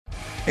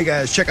Hey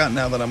guys, check out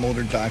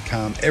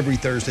NowThatI'mOlder.com every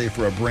Thursday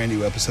for a brand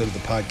new episode of the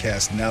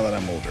podcast, Now That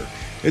I'm Older.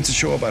 It's a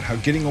show about how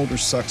getting older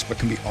sucks but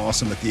can be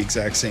awesome at the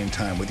exact same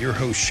time with your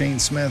host, Shane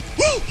Smith.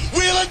 Woo!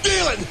 Wheeling,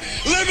 dealing,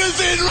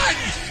 limousine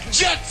riding,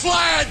 jet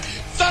flying,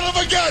 son of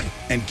a gun!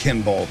 And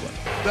Ken Baldwin.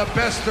 The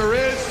best there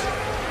is,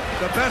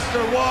 the best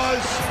there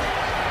was,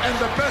 and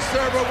the best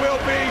there ever will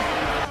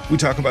be. We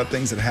talk about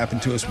things that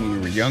happened to us when we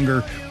were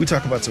younger. We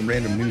talk about some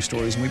random news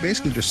stories, and we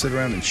basically just sit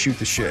around and shoot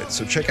the shit.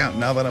 So check out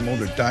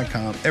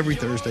NowThatI'mOlder.com every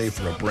Thursday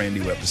for a brand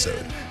new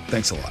episode.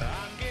 Thanks a lot.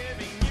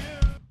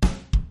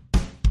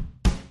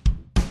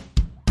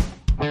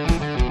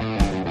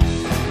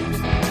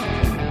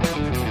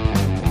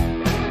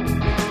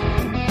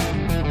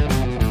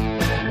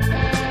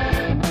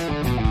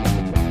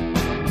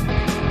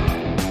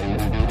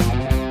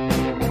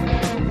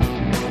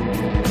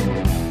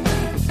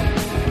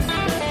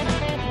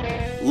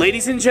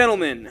 Ladies and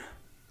gentlemen,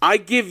 I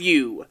give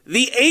you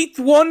the eighth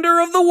wonder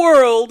of the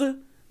world,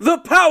 the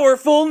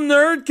Powerful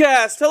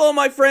Nerdcast. Hello,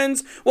 my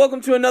friends. Welcome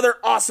to another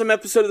awesome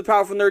episode of the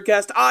Powerful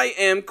Nerdcast. I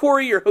am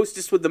Corey, your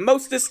hostess with the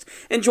mostest,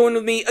 and joined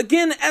with me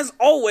again, as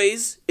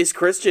always, is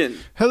Christian.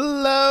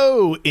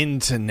 Hello,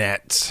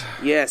 Internet.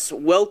 Yes,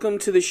 welcome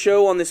to the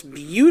show on this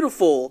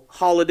beautiful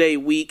holiday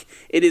week.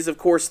 It is, of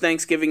course,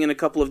 Thanksgiving in a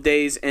couple of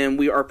days, and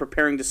we are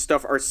preparing to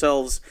stuff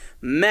ourselves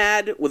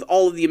mad with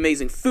all of the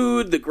amazing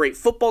food, the great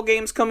football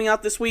games coming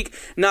out this week.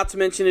 Not to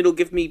mention, it'll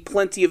give me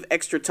plenty of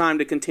extra time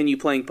to continue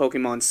playing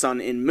Pokemon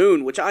Sun and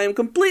Moon, which I am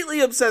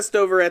completely obsessed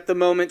over at the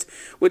moment,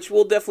 which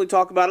we'll definitely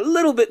talk about a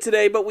little bit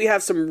today, but we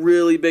have some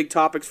really big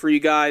topics for you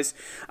guys.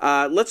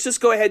 Let's just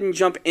go ahead and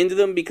jump into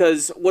them,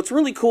 because what's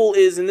really cool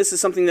is, and this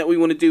is something that we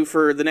want to do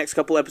for the next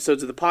couple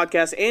episodes of the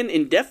podcast, and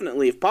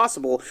indefinitely if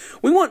possible,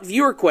 we want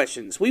viewer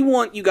questions. We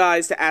want you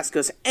guys to ask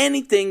us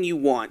anything you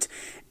want.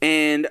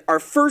 And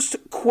our first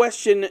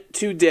question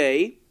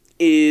today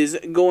is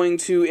going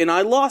to, and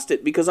I lost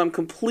it because I'm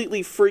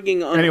completely freaking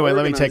unorganized. Anyway,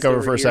 let me take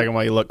over for a second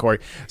while you look, Corey.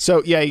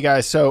 So, yeah, you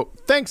guys, so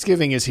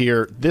Thanksgiving is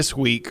here this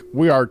week.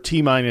 We are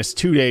T-minus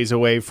 2 days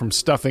away from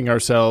stuffing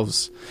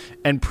ourselves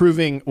and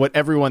proving what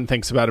everyone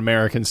thinks about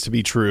Americans to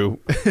be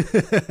true,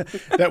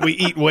 that we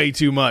eat way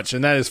too much,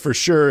 and that is for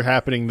sure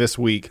happening this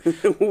week.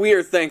 We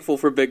are thankful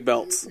for big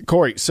belts.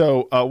 Corey,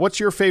 so what's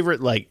your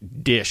favorite,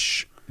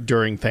 dish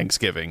during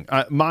Thanksgiving?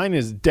 Mine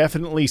is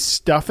definitely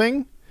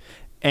stuffing,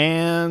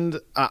 and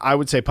I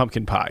would say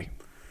pumpkin pie.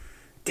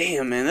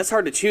 Damn, man, that's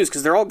hard to choose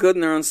because they're all good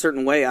in their own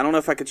certain way. I don't know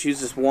if I could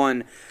choose just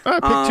one.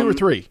 Pick two or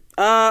three.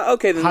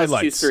 Okay, then Highlights.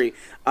 Let's choose three.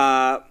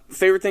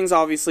 Favorite things,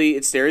 obviously,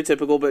 it's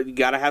stereotypical, but you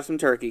gotta have some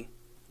turkey.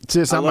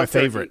 It's not my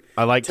favorite.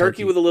 I like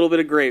turkey with a little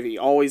bit of gravy.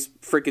 Always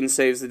freaking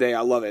saves the day.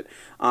 I love it.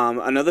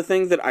 Another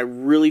thing that I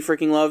really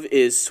freaking love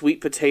is sweet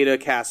potato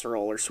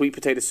casserole or sweet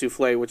potato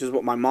souffle, which is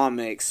what my mom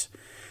makes,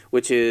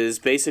 which is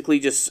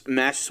basically just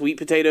mashed sweet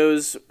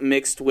potatoes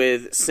mixed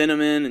with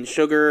cinnamon and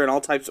sugar and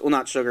all types. Well,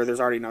 not sugar. There's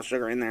already enough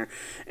sugar in there.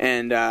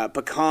 And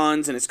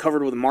pecans, and it's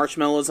covered with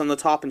marshmallows on the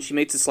top. And she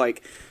makes this,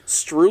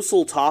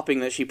 streusel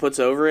topping that she puts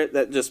over it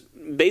that just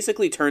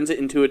basically turns it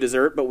into a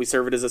dessert, but we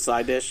serve it as a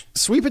side dish.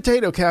 Sweet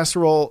potato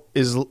casserole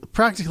is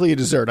practically a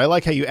dessert. I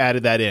like how you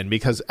added that in,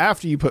 because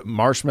after you put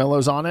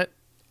marshmallows on it,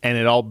 and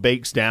it all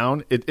bakes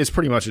down, it's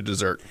pretty much a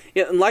dessert.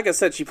 Yeah, and like I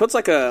said, she puts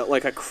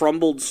a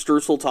crumbled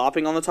streusel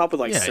topping on the top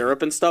with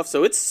syrup and stuff,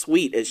 so it's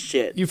sweet as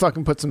shit. You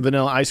fucking put some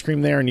vanilla ice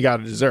cream there, and you got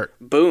a dessert.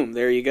 Boom,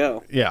 there you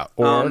go. Yeah,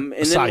 or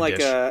a side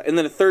dish. And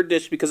then a third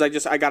dish, because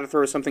I got to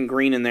throw something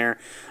green in there.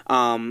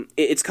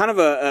 It's kind of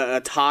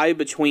a tie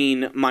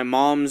between my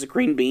mom's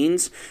green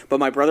beans, but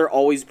my brother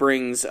always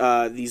brings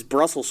these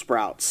Brussels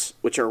sprouts,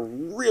 which are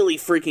really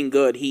freaking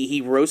good.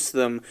 He roasts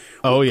them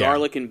with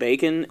garlic and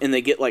bacon, and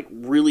they get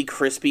really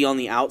crispy on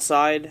the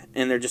outside,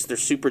 and they're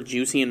super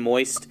juicy and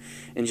moist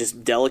and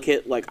just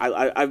delicate.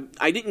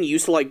 I didn't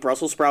used to like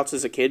Brussels sprouts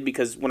as a kid,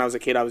 because when I was a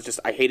kid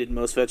I hated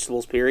most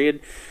vegetables, period.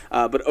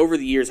 But over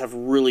the years have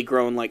really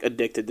grown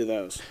addicted to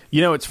those.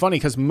 It's funny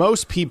because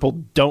most people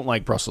don't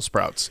like Brussels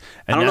sprouts.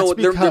 And I don't know what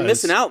they're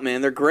missing out,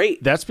 man. They're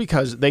great. That's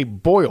because they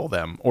boil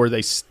them or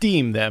they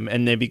steam them,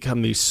 and they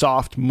become these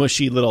soft,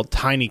 mushy little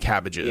tiny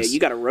cabbages. Yeah,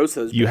 you got to roast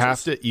those. You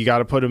got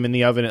to put them in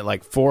the oven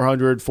at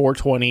 400,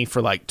 420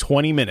 for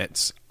 20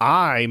 minutes.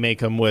 I make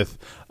them with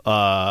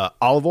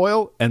olive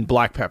oil and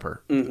black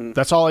pepper. Mm-hmm.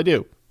 That's all I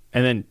do.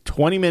 And then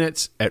 20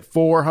 minutes at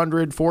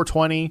 400,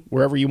 420,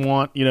 wherever you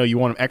want. You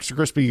want them extra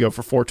crispy, you go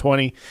for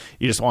 420.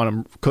 You just want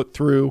them cooked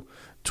through.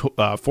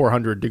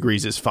 400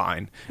 degrees is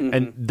fine. Mm-hmm.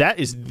 And that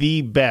is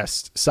the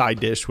best side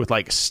dish with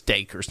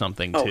steak or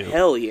something too. Oh,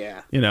 hell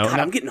yeah. God,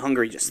 I'm getting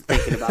hungry just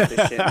thinking about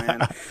this shit,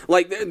 man.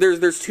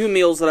 There's two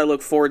meals that I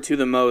look forward to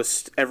the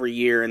most every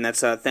year, and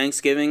that's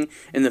Thanksgiving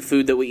and the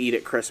food that we eat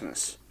at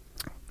Christmas.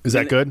 Is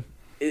that good?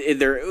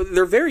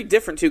 They're very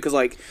different too, because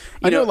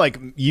I know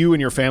you and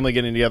your family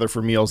getting together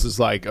for meals is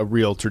a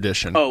real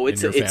tradition. Oh, in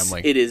your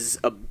family. It is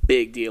a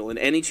big deal, and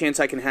any chance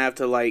I can have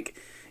to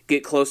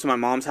get close to my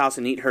mom's house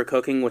and eat her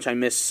cooking, which I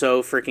miss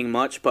so freaking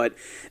much. But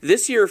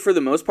this year, for the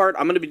most part,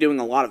 I'm going to be doing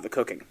a lot of the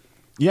cooking.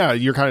 Yeah,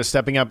 you're kind of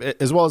stepping up,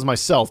 as well as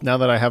myself. Now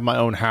that I have my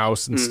own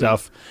house and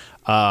stuff,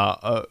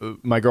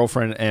 my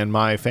girlfriend and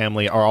my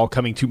family are all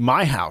coming to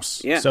my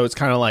house. Yeah. So it's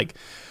kind of like,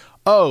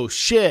 oh,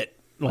 shit.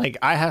 Like,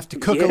 I have to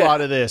cook a lot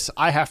of this.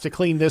 I have to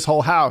clean this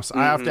whole house.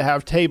 I have to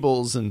have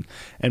tables and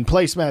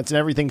placemats and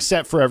everything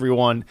set for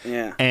everyone.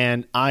 Yeah.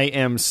 And I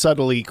am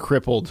subtly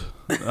crippled,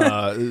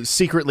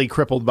 secretly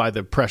crippled by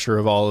the pressure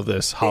of all of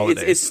this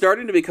holiday. It's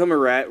starting to become a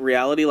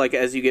reality. Like,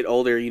 as you get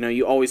older,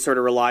 you always sort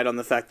of relied on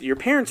the fact that your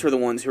parents were the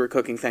ones who were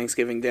cooking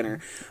Thanksgiving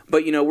dinner.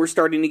 But, we're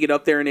starting to get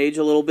up there in age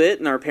a little bit,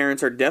 and our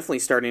parents are definitely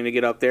starting to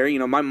get up there.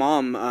 My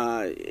mom,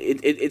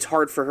 it's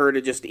hard for her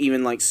to just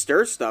even, like,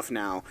 stir stuff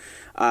now.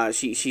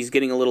 She's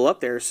getting a little up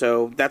there,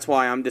 so that's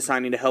why I'm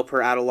deciding to help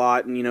her out a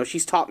lot. And,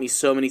 she's taught me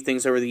so many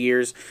things over the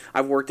years.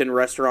 I've worked in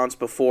restaurants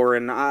before,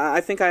 and I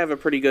think I have a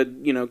pretty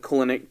good,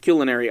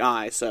 culinary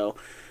eye. So,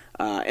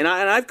 and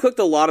I've cooked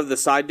a lot of the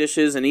side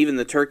dishes and even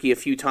the turkey a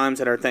few times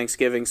at our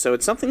Thanksgiving. So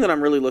it's something that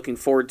I'm really looking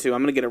forward to.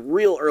 I'm going to get a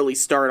real early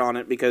start on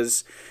it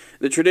because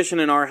the tradition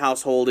in our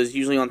household is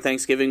usually on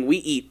Thanksgiving we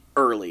eat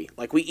early,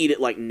 like we eat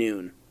at like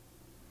noon.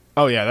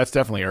 Oh, yeah, that's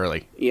definitely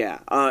early. Yeah.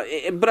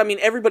 But, I mean,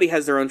 everybody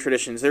has their own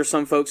traditions. There's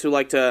some folks who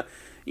like to,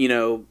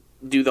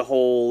 do the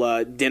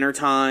whole dinner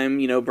time,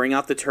 bring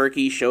out the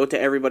turkey, show it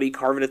to everybody,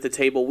 carve it at the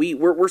table.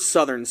 We're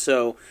Southern,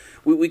 so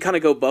we kind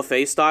of go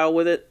buffet style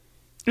with it.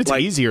 It's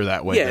easier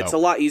that way, Yeah, though. It's a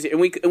lot easier.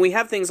 And we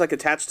have things like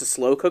attached to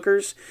slow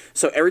cookers,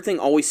 so everything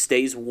always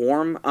stays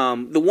warm.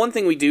 The one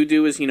thing we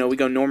do is, we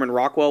go Norman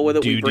Rockwell with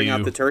it. We bring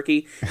out the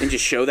turkey and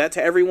just show that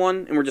to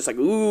everyone. And we're just like,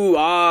 ooh,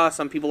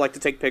 some people like to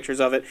take pictures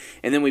of it.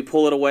 And then we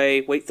pull it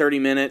away, wait 30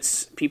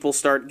 minutes. People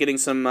start getting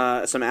some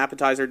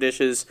appetizer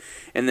dishes.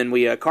 And then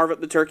we carve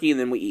up the turkey and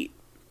then we eat.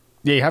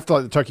 Yeah, you have to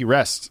let the turkey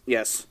rest.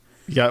 Yes.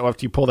 Yeah,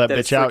 after you pull that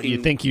bitch out,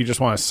 you think you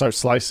just want to start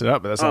slice it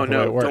up, but that's not the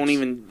way it works.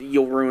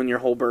 You'll ruin your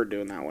whole bird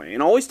doing that way.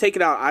 And always take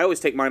it out. I always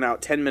take mine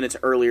out 10 minutes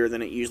earlier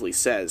than it usually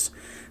says.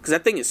 Because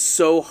that thing is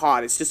so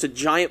hot. It's just a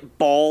giant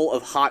ball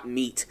of hot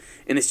meat.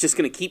 And it's just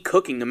going to keep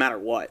cooking no matter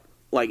what.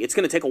 Like, it's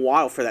going to take a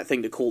while for that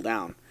thing to cool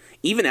down.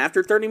 Even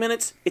after 30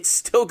 minutes, it's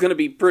still going to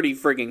be pretty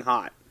frigging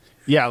hot.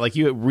 Yeah, like,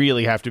 you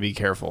really have to be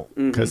careful.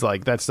 Because,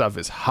 like, that stuff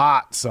is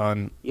hot,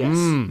 son.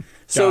 Yes.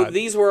 So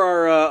these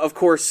were of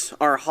course,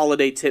 our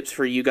holiday tips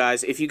for you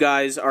guys. If you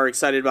guys are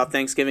excited about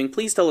Thanksgiving,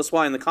 please tell us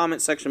why in the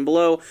comment section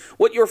below,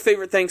 what your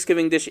favorite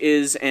Thanksgiving dish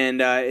is,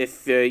 and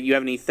if you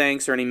have any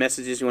thanks or any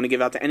messages you want to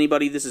give out to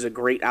anybody, this is a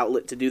great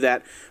outlet to do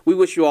that. We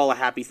wish you all a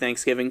happy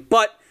Thanksgiving,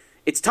 but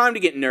it's time to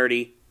get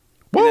nerdy,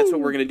 and that's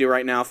what we're going to do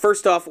right now.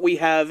 First off, we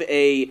have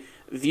a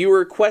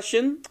viewer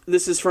question.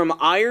 This is from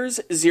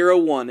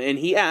Ayers01, and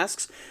he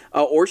asks,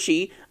 or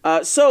she,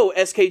 so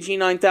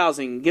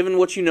SKG9000, given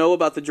what you know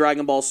about the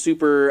Dragon Ball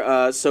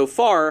Super so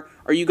far,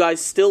 are you guys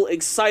still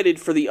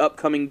excited for the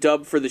upcoming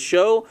dub for the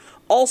show?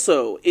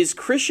 Also, is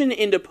Christian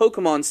into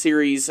Pokemon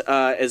series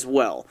as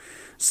well?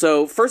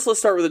 So first, let's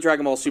start with the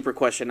Dragon Ball Super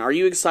question. Are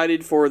you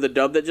excited for the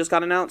dub that just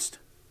got announced?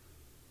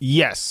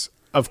 Yes,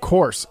 of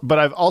course. But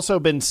I've also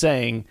been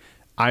saying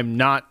I'm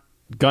not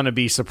going to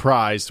be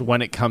surprised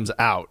when it comes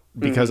out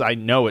because I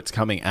know it's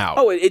coming out.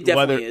 Oh, it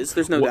definitely is.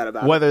 There's no doubt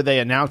about it. Whether they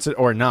announce it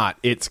or not,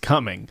 it's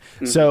coming.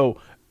 So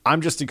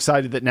I'm just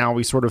excited that now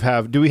we sort of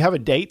have... Do we have a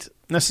date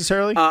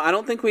necessarily? I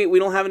don't think we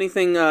don't have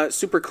anything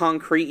super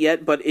concrete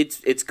yet, but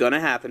it's going to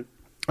happen.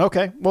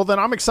 Okay, well then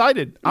I'm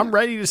excited. Yeah. I'm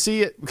ready to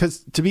see it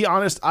because, to be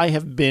honest, I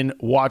have been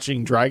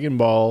watching Dragon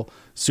Ball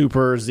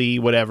Super Z,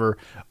 whatever,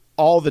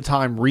 all the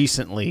time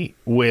recently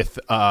with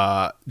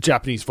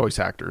Japanese voice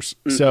actors.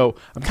 So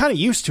I'm kind of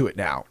used to it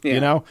now,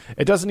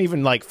 It doesn't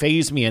even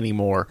faze me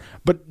anymore.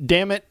 But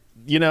damn it,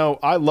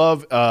 I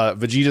love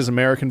Vegeta's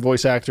American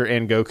voice actor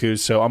and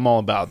Goku's, so I'm all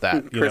about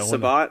that. Chris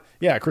Sabat?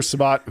 Chris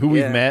Sabat, who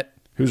we've met,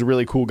 who's a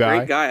really cool guy.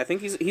 Great guy. I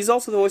think he's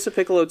also the voice of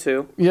Piccolo,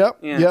 too. Yep.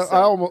 Yeah.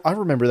 So. I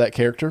remember that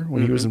character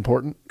when he was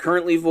important.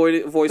 Currently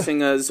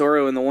voicing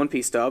Zoro in the One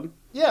Piece dub.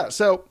 Yeah,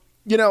 so...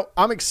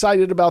 I'm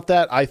excited about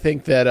that. I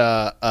think that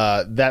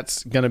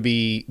that's going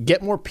to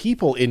get more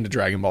people into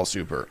Dragon Ball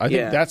Super. I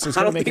think that's just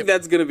going to make it...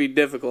 that's going to be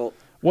difficult.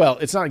 Well,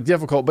 it's not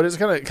difficult, but it's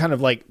going to kind of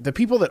the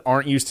people that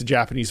aren't used to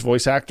Japanese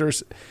voice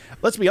actors,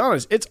 let's be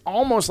honest, it's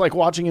almost like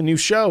watching a new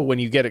show when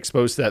you get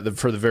exposed to that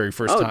for the very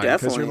first time. Definitely.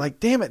 Because you're like,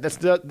 damn it,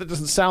 that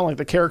doesn't sound like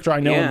the character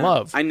I know and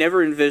love. I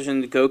never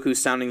envisioned Goku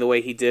sounding the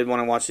way he did when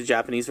I watched the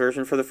Japanese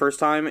version for the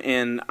first time,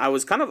 and I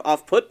was kind of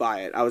off-put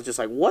by it. I was just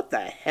like, what the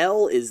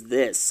hell is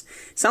this?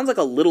 It sounds like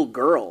a little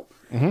girl.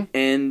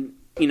 And,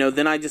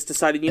 then I just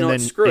decided,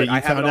 screw it. You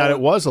found out it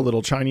was a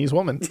little Chinese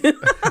woman.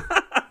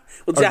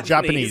 Well,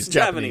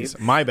 Japanese.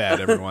 My bad,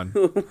 everyone.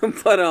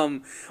 But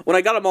when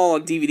I got them all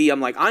on DVD, I'm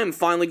like, I'm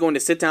finally going to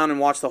sit down and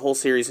watch the whole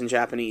series in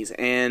Japanese.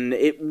 And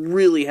it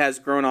really has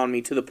grown on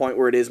me to the point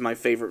where it is my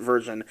favorite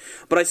version.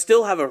 But I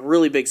still have a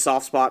really big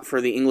soft spot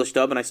for the English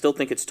dub, and I still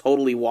think it's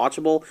totally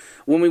watchable.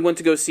 When we went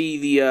to go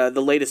see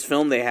the latest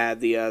film they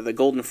had, the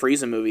Golden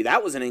Frieza movie,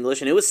 that was in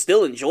English, and it was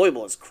still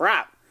enjoyable as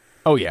crap.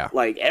 Oh, yeah.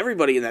 Like,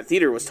 everybody in that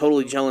theater was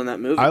totally gelling that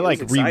movie. I It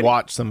was exciting.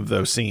 rewatch some of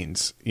those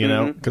scenes, you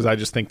know, because I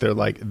just think they're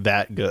like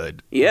that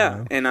good. Yeah, you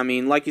know? and I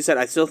mean, like you said,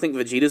 I still think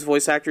Vegeta's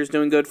voice actor is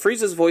doing good.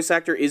 Frieza's voice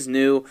actor is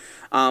new,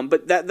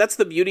 but that's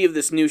the beauty of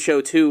this new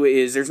show too.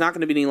 Is there's not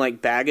going to be any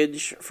like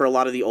baggage for a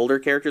lot of the older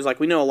characters.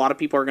 Like we know a lot of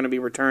people are going to be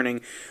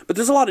returning, but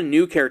there's a lot of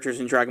new characters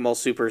in Dragon Ball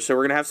Super, so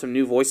we're going to have some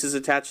new voices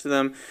attached to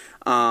them.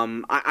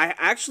 I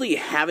actually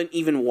haven't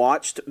even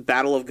watched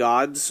Battle of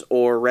Gods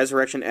or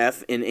Resurrection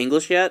F in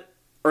English yet.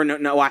 Or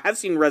no, I have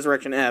seen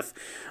Resurrection F,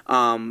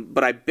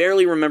 but I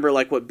barely remember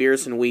like what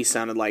Beerus and Whis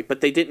sounded like. But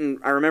they didn't.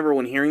 I remember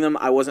when hearing them,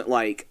 I wasn't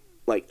like,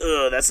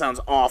 ugh, that sounds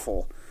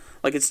awful.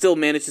 Like it still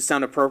managed to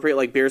sound appropriate.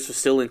 Like Beerus was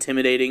still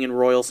intimidating and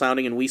royal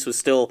sounding, and Whis was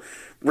still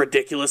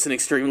ridiculous and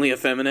extremely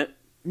effeminate.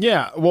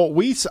 Yeah, well,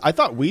 I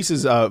thought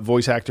Whis'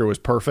 voice actor was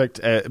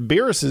perfect.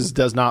 Beerus's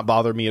does not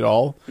bother me at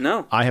all.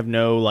 No, I have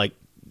no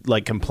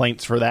like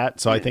complaints for that.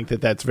 So I think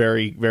that's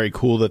very, very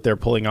cool that they're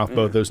pulling off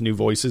both those new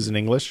voices in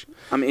English.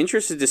 I'm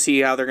interested to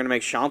see how they're going to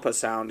make Champa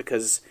sound,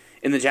 because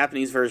in the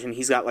Japanese version,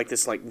 he's got like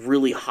this like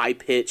really high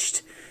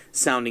pitched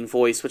sounding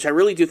voice, which I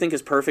really do think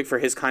is perfect for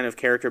his kind of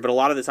character. But a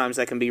lot of the times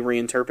that can be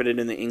reinterpreted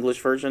in the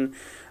English version.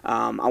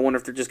 I wonder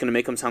if they're just going to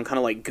make him sound kind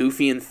of like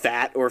goofy and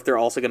fat, or if they're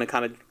also going to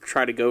kind of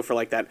try to go for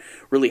like that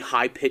really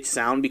high pitched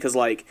sound. Because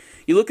like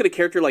you look at a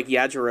character like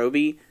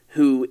Yajirobe,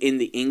 who in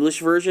the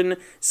English version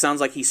sounds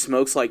like he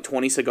smokes like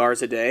 20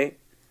 cigars a day.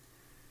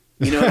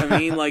 You know what I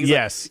mean? Like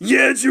yes, like,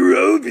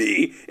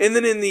 Yajirobe. And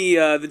then in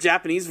the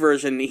Japanese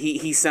version,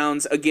 he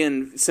sounds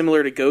again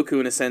similar to Goku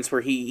in a sense,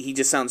 where he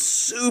just sounds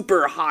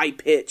super high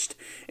pitched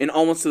and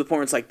almost to the point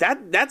where it's like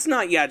that's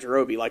not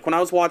Yajirobe. Like when I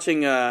was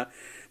watching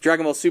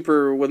Dragon Ball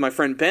Super with my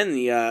friend Ben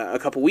a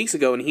couple weeks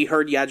ago, and he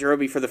heard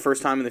Yajirobe for the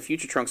first time in the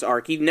Future Trunks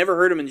arc. He'd never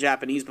heard him in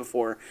Japanese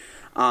before.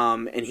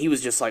 And he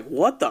was just like,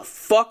 what the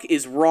fuck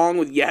is wrong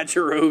with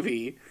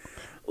Yajirobe?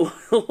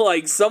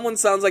 Like, someone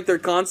sounds like they're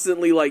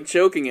constantly, like,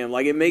 choking him.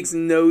 Like, it makes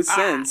no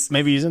sense.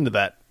 Maybe he's into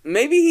that.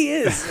 Maybe he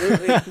is. Who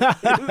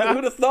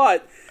would have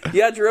thought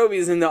Yajirobe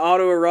is into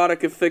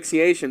autoerotic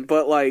asphyxiation?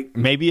 But, like...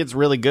 Maybe it's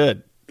really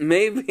good.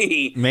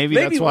 Maybe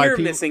that's why we're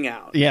missing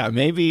out. Yeah,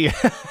 maybe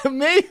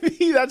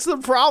that's the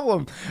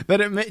problem,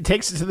 that it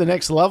takes it to the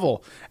next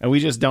level, and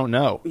we just don't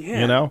know.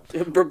 Yeah. You know?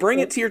 Bring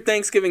it to your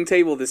Thanksgiving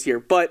table this year.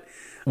 But...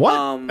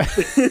 What?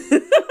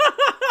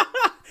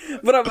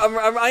 But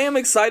I am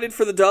excited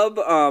for the dub.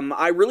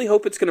 I really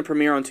hope it's going to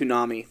premiere on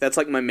Toonami. That's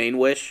like my main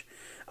wish.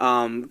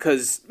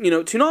 Because, you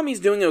know, Toonami's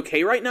doing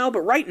okay right now,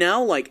 but right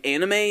now, like,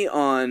 anime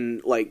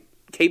on, like,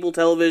 cable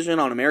television,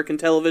 on American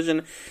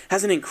television,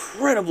 has an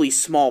incredibly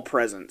small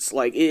presence.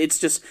 Like, it's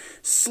just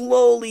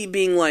slowly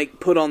being, like,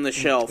 put on the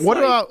shelf. What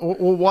like, about,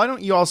 well, why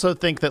don't you also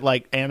think that,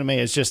 like, anime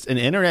is just an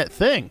internet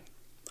thing?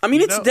 I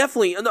mean, it's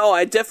definitely... No,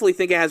 I definitely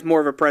think it has more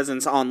of a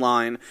presence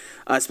online,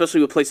 especially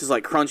with places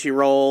like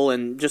Crunchyroll,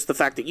 and just the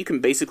fact that you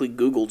can basically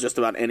Google just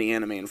about any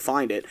anime and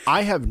find it.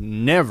 I have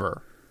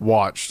never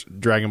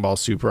watched Dragon Ball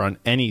Super on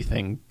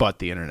anything but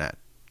the internet.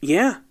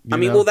 Yeah.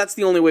 Well, that's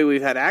the only way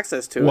we've had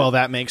access to it. Well,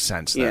 that makes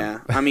sense then. Yeah.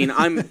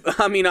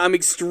 I'm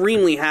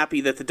extremely happy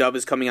that the dub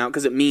is coming out,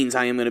 because it means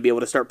I am going to be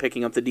able to start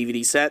picking up the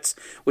DVD sets,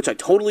 which I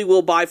totally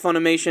will buy,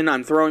 Funimation.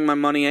 I'm throwing my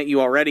money at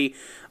you already.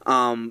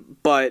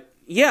 But...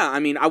 yeah, I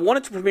mean, I want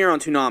it to premiere on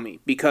Toonami,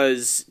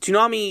 because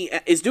Toonami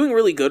is doing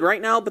really good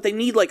right now, but they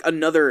need, like,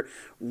 another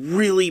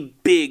really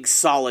big,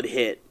 solid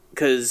hit.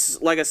 Because,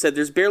 like I said,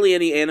 there's barely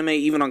any anime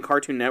even on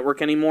Cartoon Network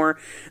anymore.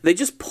 They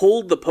just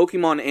pulled the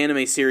Pokemon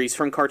anime series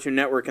from Cartoon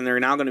Network, and they're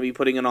now going to be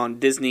putting it on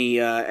Disney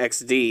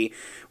XD,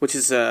 which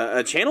is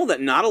a channel that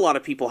not a lot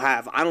of people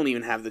have. I don't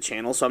even have the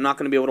channel, so I'm not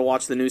going to be able to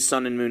watch the new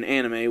Sun and Moon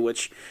anime,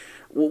 which...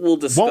 we'll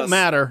discuss. Won't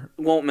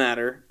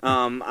matter.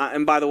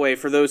 And by the way,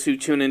 for those who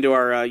tune into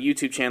our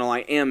YouTube channel, I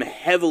am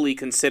heavily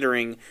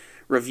considering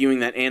reviewing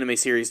that anime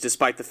series,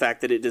 despite the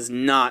fact that it does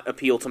not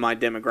appeal to my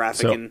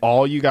demographic. So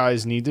all you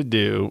guys need to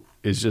do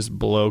is just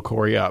blow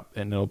Corey up,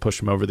 and it'll push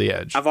him over the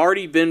edge. I've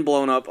already been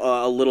blown up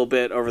a little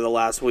bit over the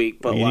last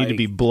week, but you need to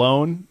be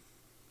blown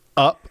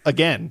up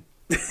again.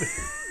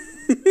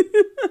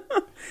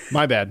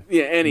 My bad.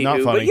 Yeah, anywho.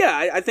 Not funny. But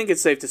yeah, I think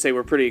it's safe to say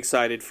we're pretty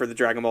excited for the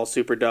Dragon Ball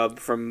Super dub,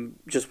 from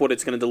just what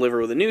it's going to deliver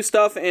with the new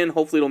stuff, and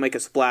hopefully it'll make a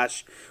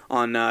splash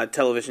on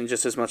television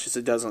just as much as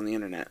it does on the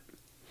internet.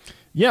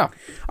 Yeah.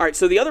 All right,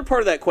 so the other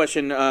part of that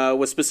question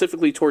was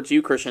specifically towards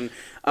you, Christian.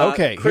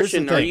 Okay,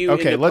 Christian, here's the thing. Are you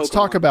into let's Pokemon?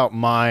 talk about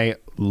my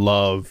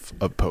love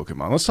of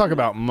Pokemon. Let's talk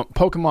about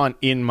Pokemon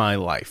in my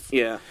life.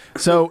 Yeah.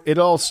 So it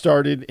all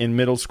started in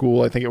middle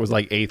school. I think it was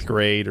like 8th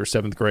grade or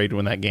 7th grade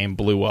when that game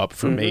blew up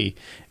for me,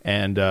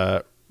 and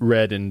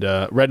Red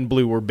and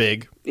Blue were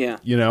big. Yeah.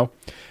 You know?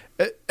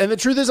 And the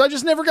truth is, I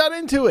just never got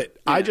into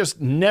it. Yeah. I just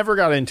never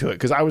got into it,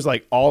 because I was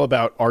like all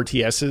about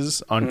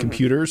RTSs on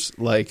computers,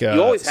 like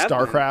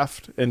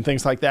StarCraft and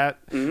things like that.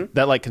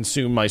 That like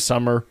consumed my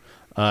summer.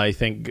 I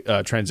think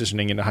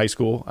transitioning into high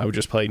school, I would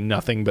just play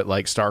nothing but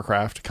like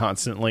StarCraft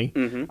constantly.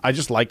 I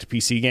just liked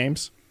PC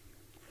games.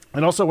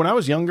 And also, when I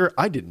was younger,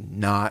 I did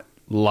not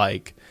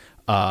like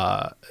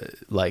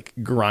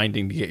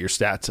grinding to get your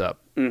stats up.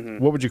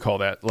 What would you call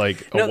that?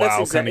 Like a No,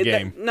 WoW kind of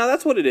game? No,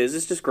 that's what it is.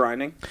 It's just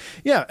grinding.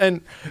 Yeah,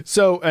 and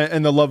so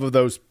and the love of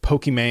those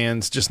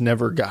Pokemans just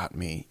never got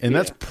me, and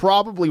that's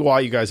probably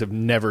why you guys have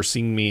never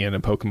seen me in a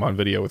Pokemon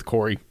video with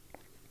Corey,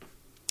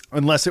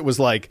 unless it was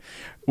like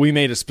we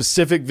made a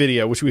specific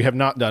video, which we have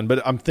not done.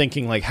 But I'm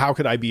thinking like, how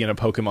could I be in a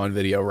Pokemon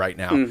video right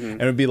now?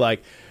 And it would be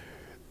like,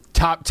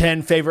 top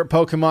 10 favorite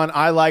Pokemon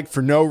I like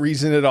for no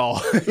reason at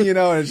all. And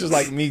it's just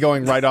like me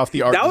going right off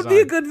the art That would design.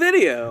 be a good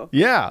video.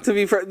 Yeah. To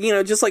be,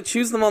 just like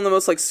choose them on the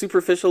most like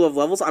superficial of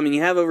levels. I mean,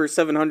 you have over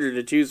 700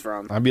 to choose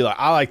from. I'd be like,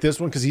 I like this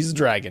one because he's a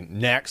dragon.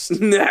 Next.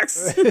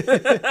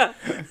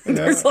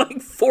 There's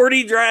like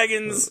 40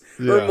 dragons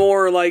or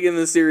more like in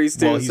the series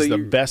too. Well, he's the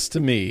best to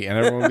me. And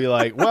everyone would be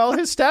like, well,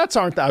 his stats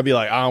aren't that. I'd be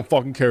like, I don't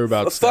fucking care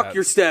about stats. Fuck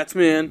your stats,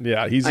 man.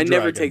 Yeah, he's a I dragon.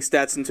 never take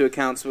stats into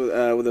account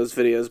with those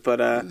videos.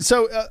 But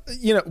So,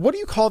 what do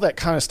you call that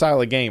kind of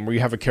style of game where you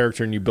have a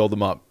character and you build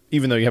them up,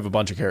 even though you have a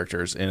bunch of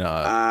characters in an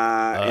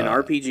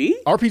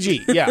RPG?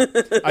 RPG, yeah.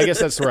 I guess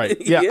that's right.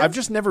 Yeah, Yeah. I've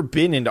just never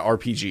been into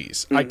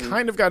RPGs. I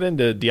kind of got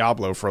into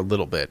Diablo for a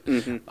little bit,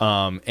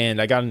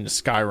 and I got into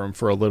Skyrim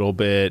for a little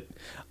bit,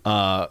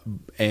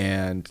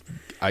 and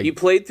You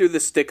played through the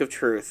Stick of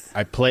Truth.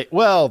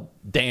 Well,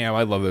 damn,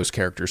 I love those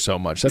characters so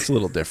much. That's a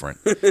little different.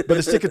 But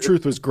the Stick of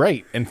Truth was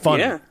great and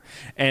funny. Yeah.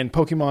 And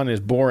Pokemon is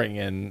boring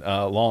and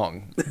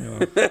long.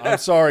 I'm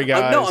sorry,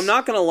 guys. No, I'm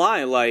not gonna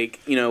lie. Like,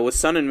 with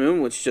Sun and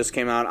Moon, which just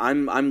came out,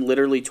 I'm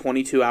literally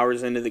 22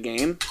 hours into the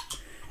game,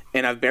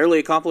 and I've barely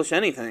accomplished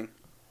anything.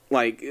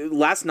 Like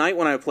last night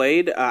when I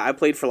played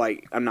for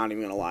like, I'm not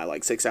even gonna lie,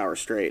 like 6 hours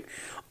straight.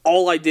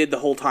 All I did the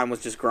whole time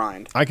was just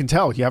grind. I can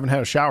tell you haven't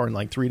had a shower in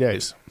like 3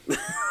 days.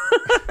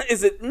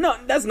 Is it? No,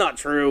 that's not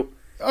true.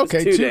 Okay,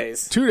 it's 2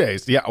 days. 2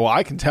 days. Yeah, well,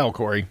 I can tell,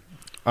 Corey.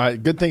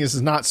 Good thing this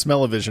is not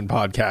Smell-O-Vision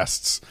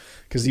podcasts,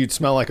 because you'd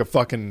smell like a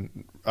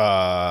fucking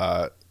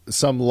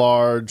some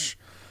large,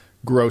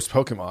 gross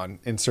Pokemon.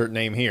 Insert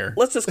name here.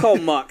 Let's just call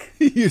Muck.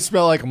 You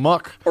smell like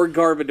Muck. Or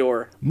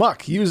Garbodor.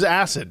 Muck, use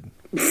acid.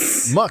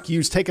 Muck,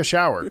 use take a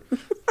shower.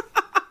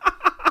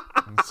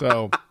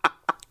 So,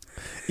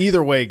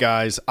 either way,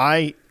 guys,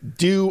 I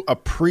do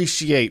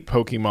appreciate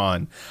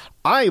Pokemon.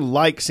 I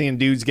like seeing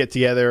dudes get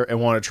together and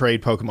want to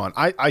trade Pokemon.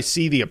 I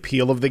see the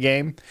appeal of the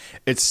game.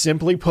 It's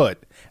simply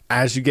put,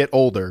 as you get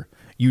older,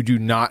 you do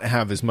not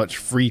have as much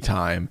free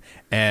time,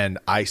 and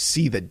I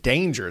see the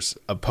dangers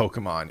of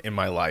Pokemon in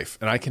my life,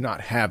 and I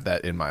cannot have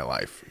that in my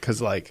life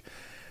because,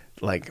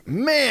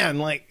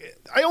 man,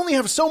 I only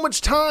have so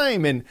much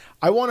time, and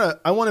I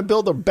want to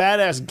build a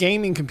badass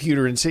gaming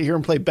computer and sit here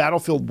and play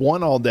Battlefield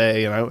 1 all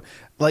day, and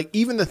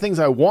even the things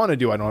I want to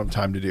do, I don't have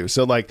time to do.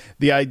 So,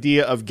 the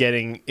idea of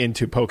getting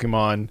into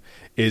Pokemon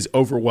is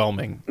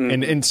overwhelming. Mm-hmm.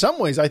 And in some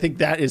ways, I think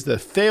that is the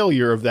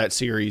failure of that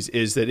series,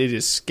 is that it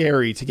is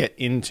scary to get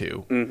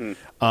into.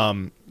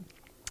 Mm-hmm.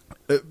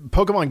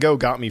 Pokemon Go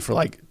got me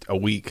for a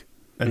week,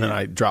 and then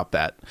I dropped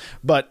that.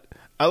 But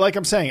like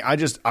I'm saying,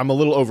 I'm a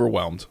little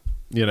overwhelmed,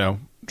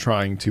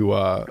 trying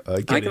to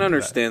get I can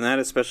understand that,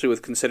 especially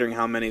with considering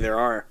how many there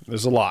are.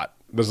 There's a lot.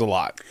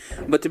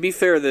 But to be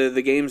fair,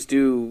 the games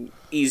do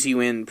ease you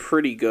in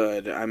pretty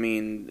good. I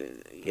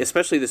mean,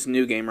 especially this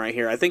new game right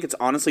here. I think it's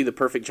honestly the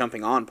perfect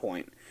jumping on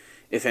point,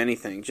 if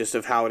anything, just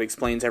of how it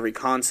explains every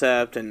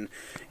concept. And,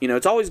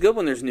 it's always good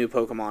when there's new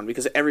Pokemon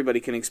because everybody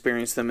can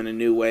experience them in a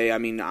new way. I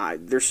mean,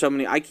 there's so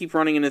many. I keep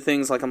running into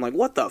things I'm like,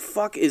 what the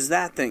fuck is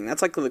that thing?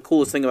 That's the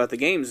coolest thing about the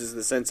games is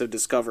the sense of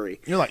discovery.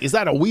 You're like, is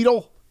that a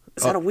Weedle?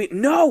 Is that a Weedle?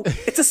 No,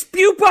 it's a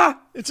Spupa!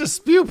 It's a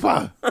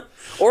Spupa!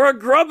 Or a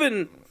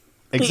Grubbin!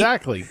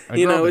 Exactly.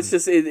 It's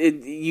just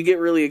you get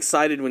really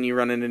excited when you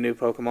run into new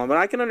Pokemon. But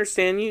I can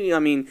understand you. I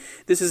mean,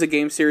 this is a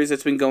game series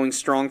that's been going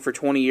strong for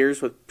 20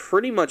 years with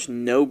pretty much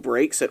no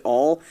breaks at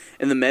all,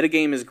 and the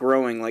metagame is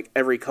growing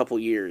every couple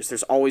years.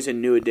 There's always a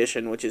new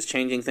edition, which is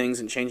changing things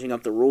and changing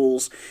up the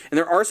rules. And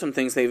there are some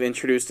things they've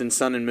introduced in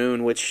Sun and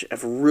Moon which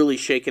have really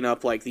shaken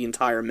up the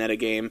entire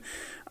metagame.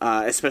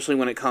 Especially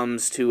when it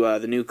comes to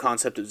the new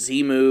concept of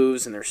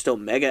Z-moves, and there's still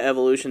Mega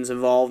Evolutions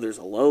involved. There's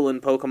a Alolan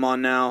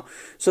Pokemon now.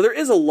 So there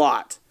is a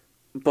lot,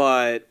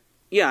 but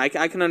yeah, I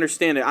can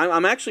understand it.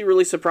 I'm actually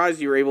really surprised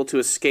you were able to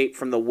escape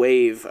from the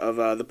wave of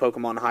the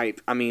Pokemon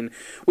hype. I mean,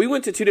 we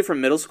went to 2 different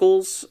middle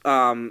schools.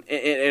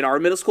 In our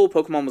middle school,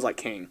 Pokemon was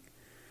king.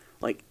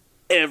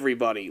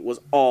 Everybody was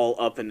all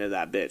up into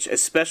that bitch,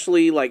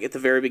 especially at the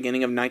very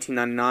beginning of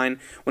 1999.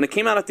 When it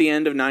came out at the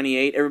end of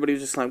 98, everybody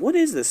was just like, what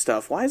is this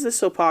stuff? Why is this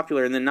so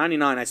popular? And then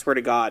 99, I swear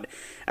to God,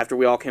 after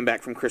we all came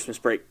back from Christmas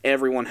break,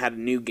 everyone had a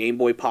new Game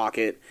Boy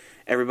Pocket.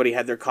 Everybody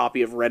had their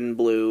copy of Red and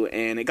Blue,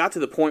 and it got to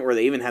the point where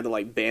they even had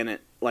to ban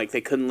it.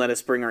 They couldn't let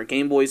us bring our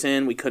Game Boys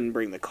in. We couldn't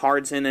bring the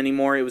cards in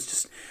anymore. It was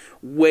just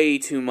way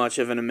too much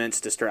of an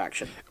immense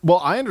distraction. Well,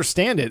 I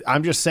understand it.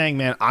 I'm just saying,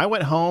 man, I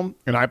went home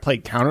and I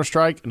played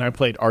Counter-Strike and I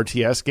played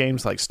RTS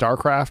games like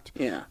StarCraft.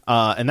 Yeah.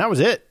 And that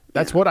was it.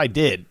 That's what I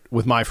did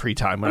with my free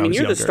time when I was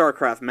you're younger. The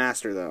StarCraft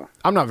master, though.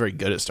 I'm not very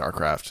good at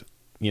StarCraft,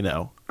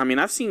 I mean,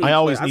 I've seen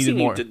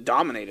you to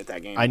dominate at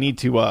that game.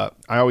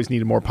 I always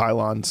needed more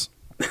pylons.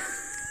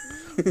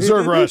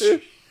 Zerg Rush,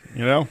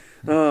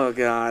 Oh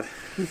God,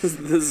 the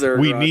Zerd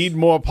We rush. need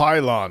more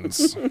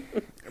pylons.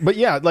 But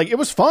yeah, like it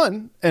was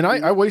fun, and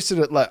I wasted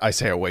it. I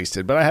say I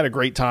wasted, but I had a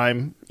great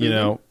time. You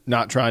know,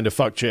 not trying to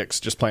fuck chicks,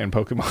 just playing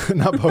Pokemon,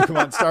 not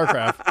Pokemon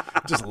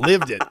StarCraft. Just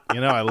lived it. You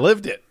know, I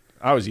lived it.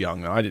 I was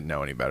young though; I didn't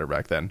know any better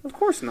back then. Of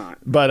course not.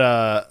 But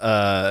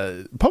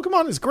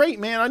Pokemon is great,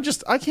 man.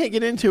 I can't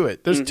get into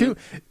it. There's two.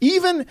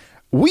 Even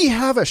we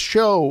have a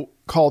show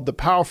called the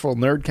Powerful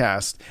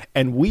Nerdcast,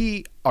 and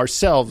we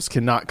ourselves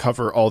cannot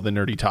cover all the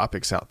nerdy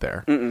topics out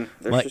there.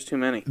 There's just too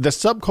many. The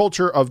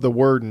subculture of the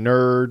word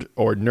nerd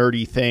or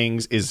nerdy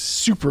things is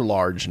super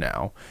large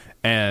now.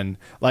 And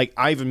like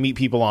I even meet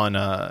people on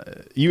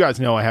you guys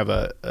know I have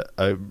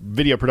a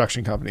video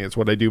production company. It's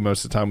what I do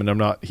most of the time when I'm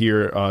not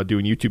here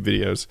doing YouTube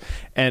videos.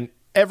 And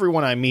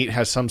everyone I meet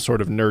has some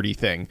sort of nerdy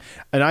thing.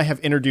 And I have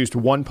introduced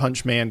One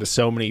Punch Man to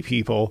so many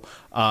people.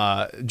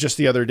 Just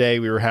the other day,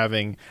 we were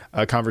having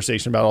a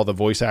conversation about all the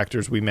voice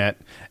actors we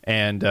met.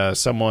 And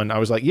I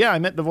was like, yeah, I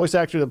met the voice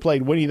actor that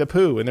played Winnie the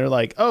Pooh. And they're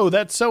like, oh,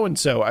 that's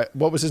so-and-so.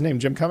 What was his name?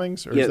 Jim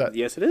Cummings? Or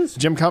Yes, it is.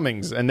 Jim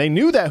Cummings. And they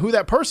knew who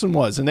that person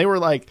was. And they were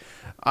like,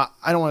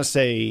 I don't want to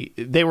say,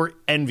 they were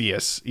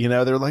envious. You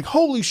know, they were like,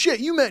 holy shit,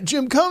 you met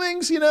Jim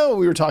Cummings? You know,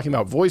 we were talking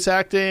about voice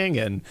acting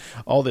and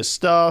all this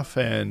stuff.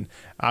 And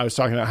I was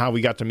talking about how we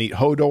got to meet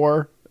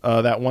Hodor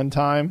that one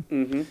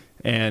time.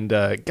 And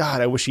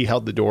God, I wish he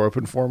held the door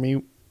open for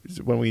me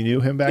when we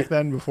knew him back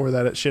then before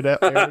that shit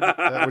aired.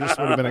 That just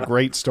would have been a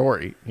great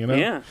story, you know?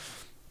 Yeah.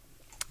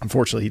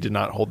 Unfortunately, he did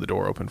not hold the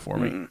door open for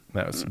me.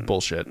 That was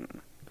bullshit.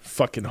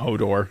 Fucking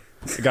Hodor.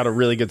 I got a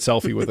really good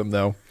selfie with him,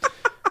 though.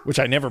 Which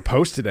I never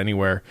posted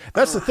anywhere.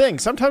 That's the thing.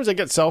 Sometimes I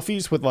get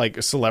selfies with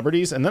like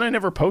celebrities and then I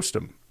never post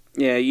them.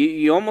 Yeah,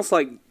 you almost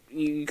like,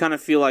 you kind of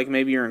feel like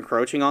maybe you're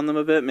encroaching on them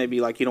a bit. Maybe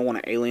like you don't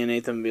want to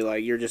alienate them and be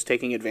like, you're just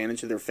taking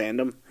advantage of their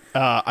fandom.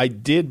 I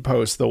did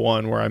post the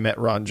one where I met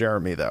Ron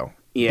Jeremy, though.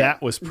 Yeah.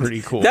 That was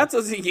pretty cool. That's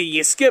what,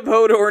 you skip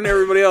Hodor and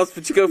everybody else,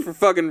 but you go for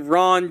fucking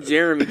Ron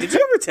Jeremy. Did you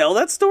ever tell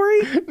that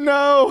story?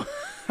 No.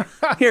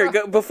 Here,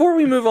 before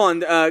we move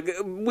on,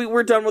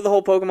 we're done with the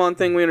whole Pokemon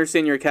thing. We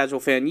understand you're a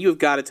casual fan. You've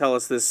got to tell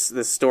us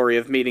this story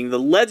of meeting the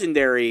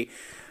legendary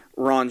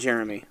Ron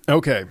Jeremy.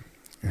 Okay.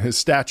 His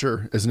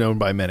stature is known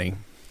by many.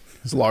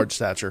 His large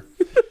stature.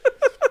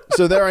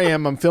 So there I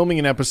am. I'm filming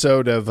an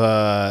episode of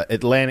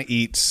Atlanta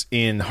Eats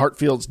in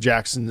Hartfield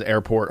Jackson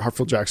Airport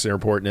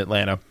in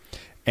Atlanta.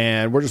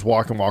 And we're just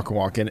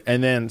walking.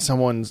 And then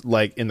someone's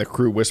like in the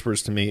crew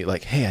whispers to me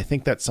like, hey, I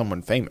think that's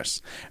someone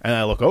famous. And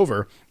I look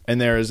over and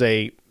there is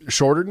a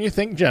shorter than you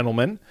think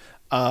gentleman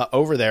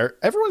over there.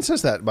 Everyone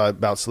says that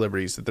about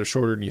celebrities, that they're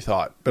shorter than you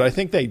thought. But I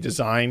think they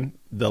design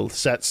the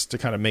sets to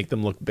kind of make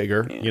them look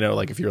bigger. Yeah. You know,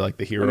 like if you're like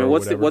the hero. I mean, or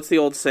whatever. What's the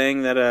old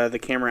saying that the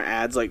camera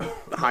adds like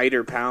height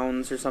or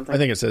pounds or something? I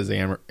think it says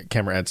the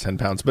camera adds 10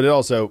 pounds. But it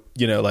also,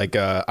 you know, like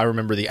I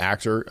remember the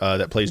actor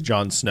that plays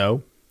Jon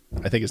Snow.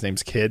 I think his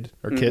name's Kit.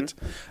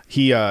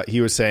 He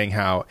was saying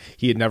how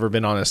he had never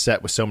been on a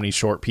set with so many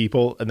short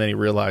people, and then he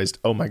realized,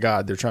 oh my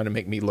God, they're trying to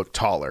make me look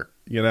taller,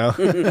 you know?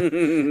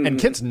 And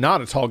Kit's not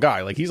a tall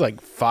guy. Like, he's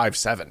like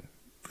 5'7",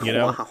 you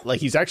know? Wow. Like,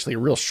 he's actually a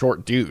real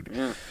short dude.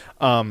 Yeah.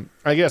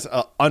 I guess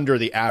under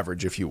the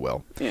average, if you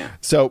will. Yeah.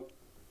 So,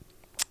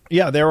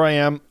 yeah, there I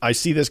am. I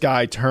see this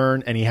guy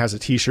turn, and he has a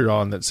T-shirt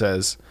on that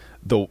says,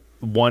 the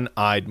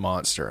one-eyed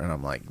monster, and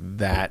I'm like,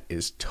 that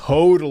is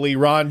totally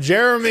Ron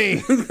Jeremy.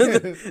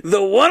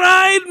 The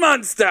one-eyed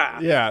monster.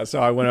 Yeah,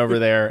 so I went over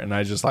there and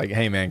I just like,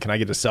 hey man, can I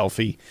get a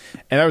selfie?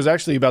 And I was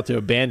actually about to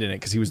abandon it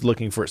because he was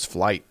looking for his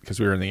flight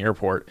because we were in the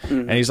airport.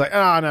 And he's like,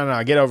 oh,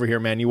 no, get over here,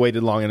 man, you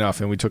waited long enough.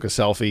 And we took a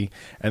selfie,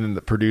 and then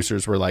the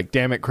producers were like,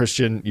 damn it,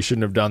 Christian, you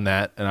shouldn't have done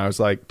that. And I was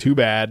like, too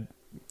bad,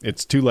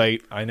 it's too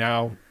late.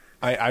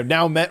 I've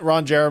now met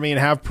Ron Jeremy and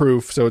have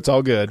proof, so it's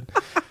all good.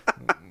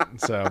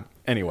 So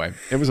anyway,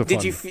 it was a fun.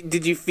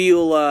 Did you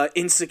feel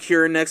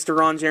insecure next to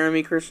Ron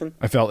Jeremy, Christian?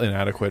 I felt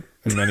inadequate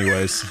in many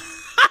ways.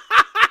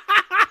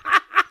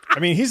 I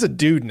mean, he's a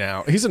dude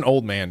now. He's an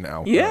old man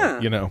now. Yeah,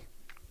 you know,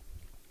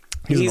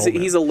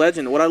 he's a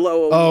legend. What I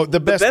love. Oh, the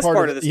best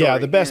part of the story. Yeah,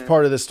 the best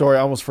part of the story.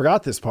 I almost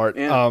forgot this part.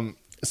 Yeah.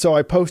 So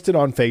I posted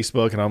on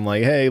Facebook, and I'm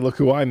like, hey, look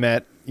who I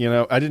met. You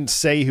know, I didn't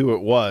say who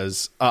it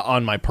was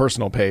on my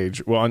personal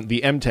page. Well, on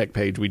the MTech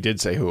page, we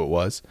did say who it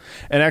was.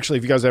 And actually,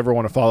 if you guys ever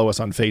want to follow us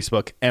on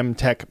Facebook,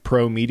 MTech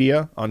Pro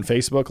Media on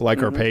Facebook,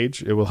 like our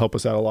page, it will help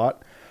us out a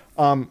lot.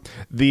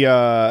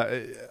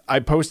 I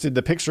posted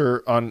the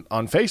picture on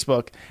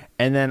Facebook,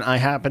 and then I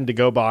happened to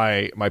go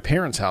by my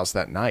parents' house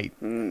that night,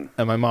 and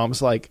my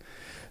mom's like,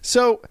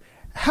 so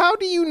how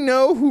do you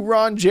know who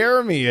Ron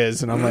Jeremy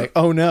is? And I'm like,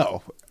 oh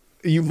no.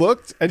 You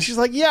looked? And she's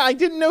like, yeah, I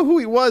didn't know who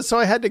he was, so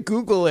I had to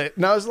Google it.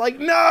 And I was like,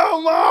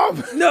 no,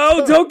 Mom!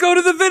 No, don't go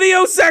to the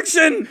video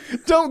section!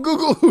 Don't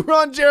Google who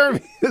Ron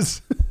Jeremy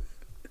is.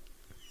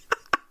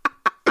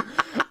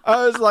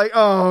 I was like,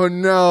 oh,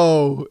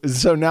 no.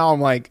 So now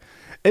I'm like,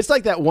 it's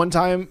like that one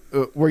time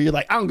where you're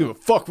like, I don't give a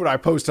fuck what I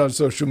post on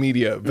social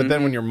media. But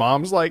then when your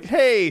mom's like,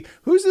 hey,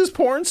 who's this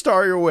porn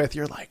star you're with?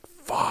 You're like,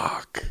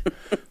 fuck.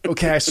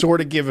 Okay, I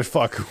sort of give a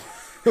fuck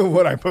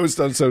what I post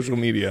on social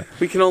media.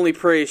 We can only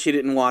pray she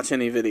didn't watch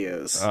any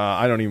videos.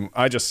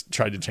 I just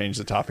tried to change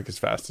the topic as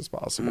fast as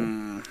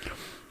possible.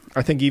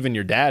 I think even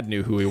your dad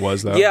knew who he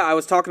was, though. Yeah, I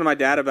was talking to my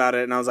dad about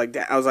it, and I was like,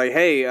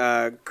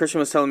 hey, Christian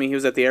was telling me he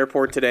was at the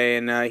airport today,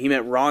 and he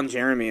met Ron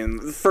Jeremy,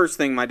 and the first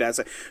thing my dad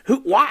said,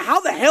 how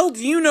the hell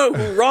do you know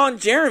who Ron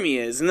Jeremy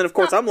is? And then, of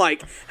course, I'm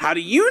like, how do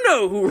you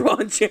know who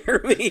Ron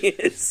Jeremy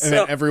is? And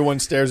then everyone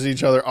stares at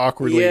each other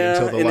awkwardly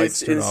until the lights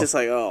turn off. It's just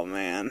like, oh,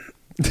 man.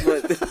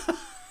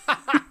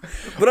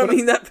 But I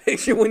mean, that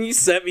picture, when you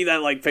sent me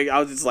that picture, I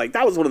was just like,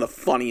 that was one of the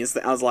funniest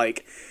things. I was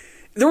like,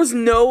 there was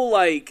no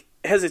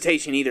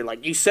hesitation either.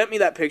 You sent me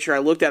that picture, I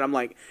looked at it, I'm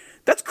like,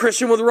 that's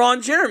Christian with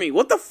Ron Jeremy.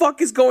 What the fuck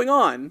is going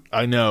on?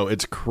 I know,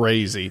 it's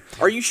crazy.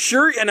 Are you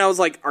sure? And I was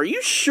like, are you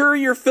sure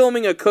you're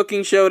filming a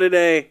cooking show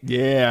today?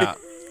 Yeah.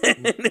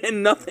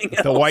 and nothing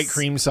else. The white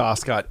cream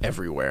sauce got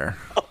everywhere.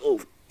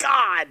 Oh,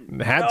 God.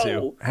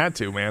 Had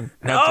to, man.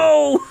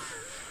 No.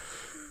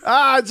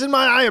 It's in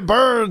my eye, it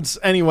burns.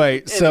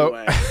 Anyway.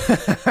 So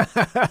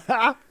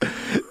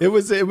it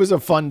was a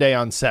fun day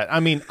on set.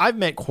 I mean, I've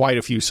met quite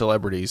a few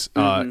celebrities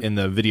in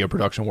the video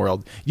production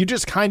world. You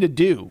just kind of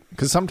do,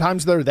 because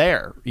sometimes they're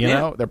there, you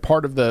know, they're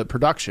part of the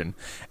production.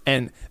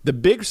 And the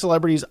big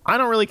celebrities I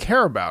don't really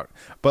care about,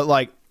 but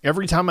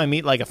every time I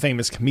meet a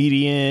famous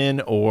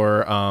comedian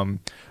or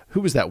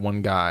who was that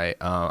one guy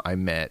I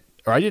met,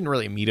 or I didn't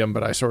really meet him,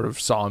 but I sort of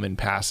saw him in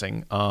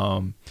passing.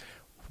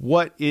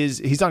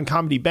 He's on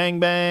Comedy Bang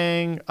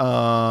Bang,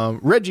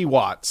 Reggie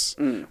Watts.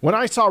 When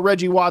I saw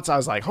Reggie Watts, I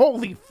was like,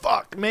 holy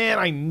fuck,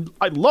 man,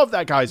 I love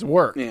that guy's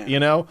work, you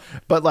know?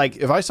 But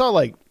if I saw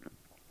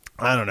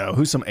I don't know,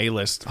 who's some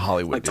A-list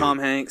Hollywood dude? Tom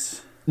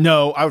Hanks?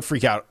 No, I would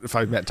freak out if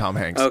I met Tom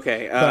Hanks.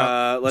 Okay.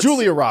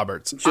 Julia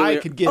Roberts. I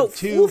could give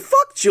two. Well,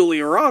 fuck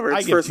Julia Roberts,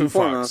 I give first two and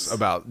foremost. fucks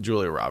about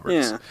Julia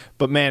Roberts. Yeah.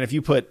 But man, if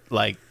you put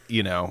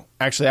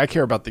actually I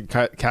care about the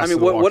cast I mean, of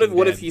The Walking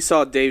what Dead. if you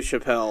saw Dave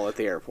Chappelle at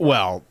the airport?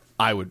 Well,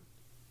 I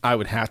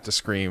would have to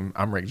scream,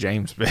 I'm Rick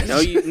James,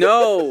 bitch.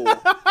 No.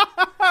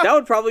 That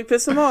would probably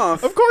piss him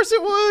off. Of course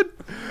it would.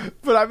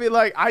 But I mean,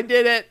 I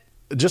did it.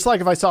 Just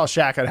like if I saw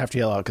Shaq, I'd have to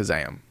yell out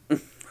Kazam.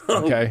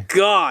 Okay? Oh,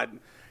 God.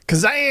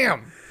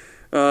 Kazam!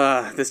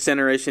 This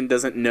generation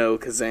doesn't know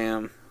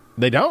Kazam.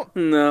 They don't?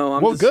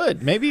 No.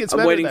 Good. Maybe it's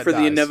better I'm waiting that for the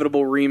dies.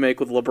 inevitable remake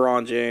with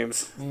LeBron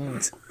James.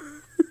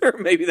 Or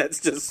maybe that's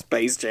just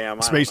Space Jam.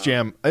 Space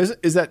Jam.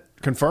 Is that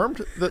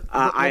confirmed that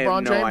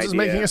LeBron James is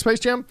making a Space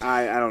Jam?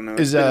 I don't know.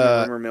 It's been in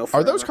the rumor mill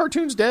are those forever.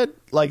 cartoons dead?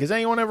 Is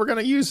anyone ever going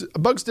to use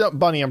Bugs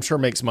Bunny? I'm sure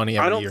makes money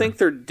every year. I don't think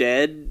they're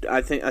dead.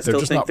 I still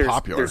just think not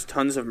popular. there's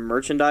tons of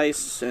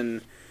merchandise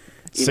and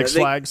Six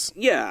Flags.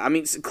 Yeah, I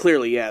mean,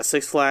 clearly, yeah,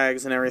 Six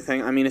Flags and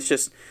everything. I mean, it's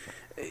just,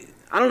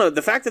 I don't know.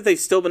 The fact that they've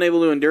still been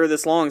able to endure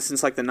this long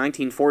since the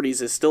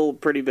 1940s is still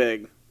pretty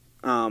big.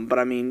 But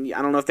I mean,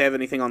 I don't know if they have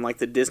anything on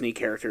the Disney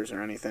characters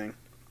or anything.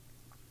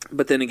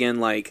 But then again,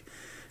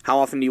 how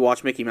often do you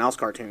watch Mickey Mouse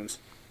cartoons?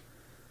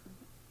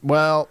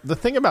 Well, the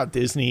thing about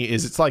Disney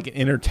is it's like an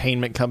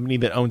entertainment company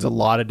that owns a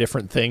lot of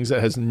different things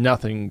that has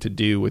nothing to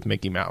do with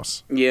Mickey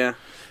Mouse. Yeah.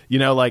 You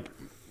know,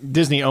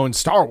 Disney owns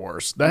Star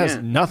Wars. That has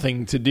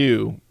nothing to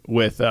do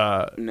with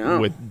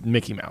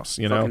Mickey Mouse,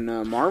 you know?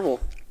 Fucking,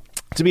 Marvel.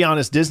 To be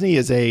honest, Disney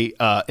is a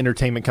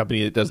entertainment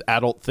company that does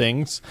adult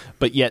things,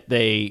 but yet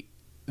they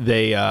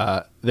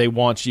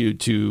want you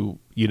to,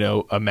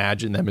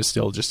 imagine them as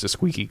still just a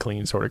squeaky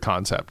clean sort of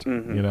concept,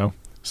 you know?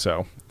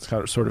 So it's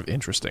kind of sort of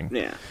interesting.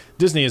 Yeah.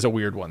 Disney is a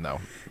weird one, though.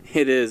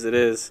 It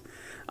is.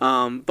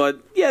 But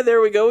yeah,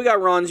 there we go. We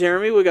got Ron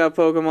Jeremy. We got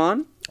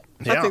Pokemon.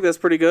 Yeah. I think that's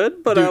pretty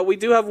good. But we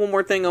do have one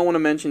more thing I want to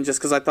mention just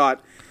because I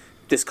thought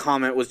this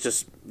comment was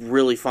just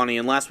really funny.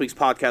 In last week's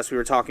podcast, we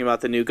were talking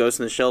about the new Ghost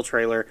in the Shell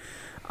trailer.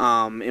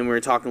 And we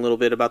were talking a little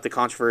bit about the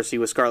controversy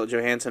with Scarlett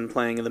Johansson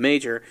playing in the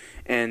Major,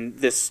 and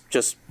this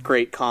just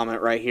great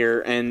comment right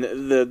here. And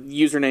the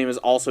username is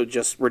also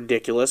just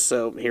ridiculous,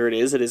 so here it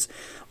is. It is,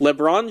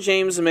 LeBron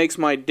James makes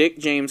my Dick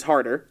James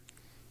harder.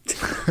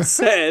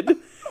 Said,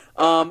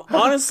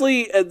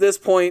 honestly, at this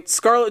point,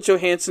 Scarlett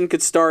Johansson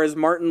could star as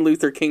Martin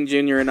Luther King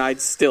Jr., and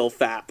I'd still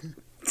fap.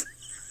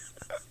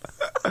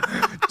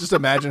 Just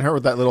imagine her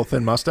with that little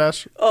thin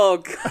mustache. Oh,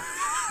 God.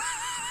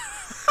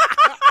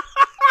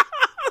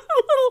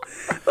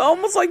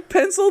 Almost like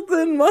pencil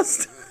thin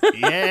mustache.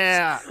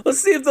 Yeah. Let's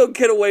see if they'll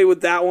get away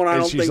with that one. I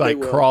don't think they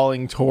will. She's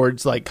crawling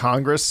towards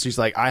Congress. She's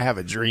like, I have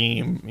a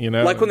dream, you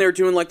know? Like when they were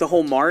doing the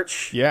whole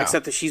march. Yeah.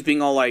 Except that she's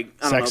being all I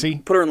don't sexy.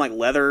 know, put her in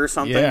leather or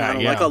something. Yeah, I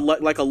don't yeah. know,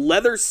 like a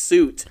leather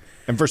suit.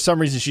 And for some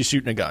reason, she's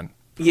shooting a gun.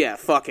 Yeah,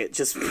 fuck it.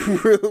 Just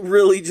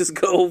really just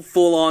go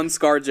full on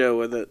ScarJo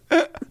with it.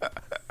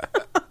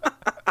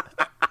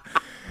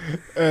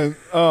 And,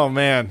 oh,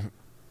 man.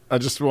 I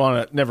just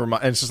want to, never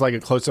mind. And it's just a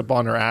close up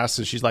on her ass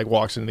as she's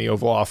walks into the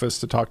Oval Office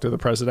to talk to the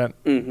president.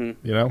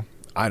 Mm-hmm. You know?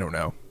 I don't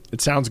know.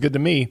 It sounds good to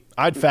me.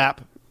 I'd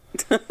fap.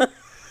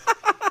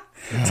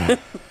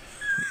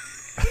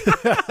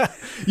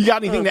 You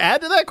got anything to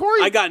add to that,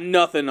 Corey? I got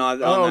nothing on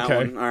that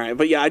one. All right,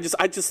 but yeah, I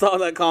just saw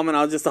that comment.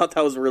 I just thought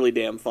that was really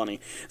damn funny.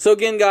 So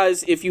again,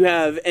 guys, if you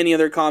have any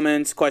other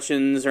comments,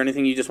 questions, or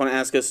anything you just want to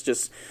ask us,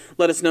 just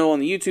let us know on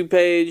the YouTube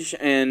page.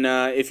 And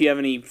if you have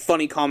any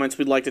funny comments,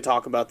 we'd like to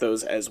talk about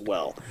those as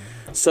well.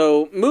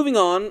 So moving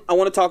on, I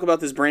want to talk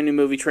about this brand new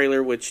movie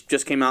trailer, which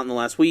just came out in the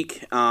last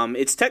week.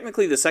 It's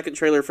technically the second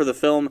trailer for the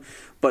film,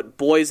 but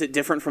boy, is it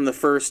different from the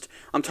first.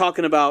 I'm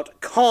talking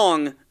about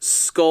Kong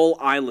Skull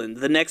Island,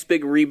 the next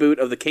big reboot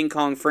of the King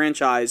Kong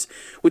franchise,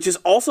 which is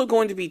also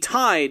going to be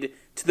tied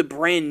to the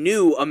brand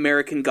new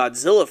American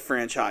Godzilla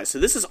franchise. So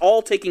this is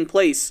all taking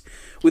place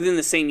within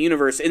the same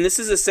universe, and this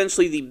is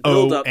essentially the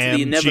build-up to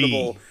the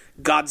inevitable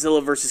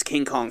Godzilla versus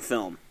King Kong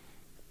film.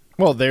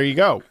 Well, there you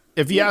go.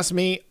 If you ask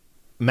me,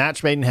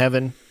 match made in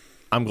heaven.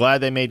 I'm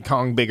glad they made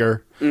Kong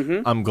bigger.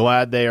 Mm-hmm. I'm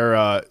glad they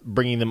are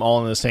bringing them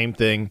all in the same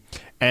thing.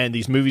 And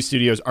these movie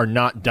studios are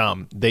not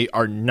dumb. They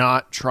are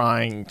not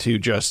trying to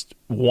just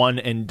one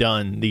and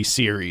done these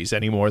series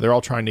anymore. They're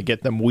all trying to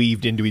get them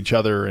weaved into each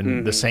other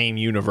in the same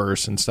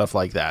universe and stuff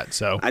like that.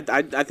 So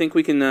I think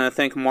we can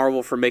thank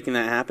Marvel for making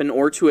that happen,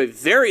 or to a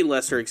very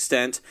lesser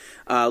extent,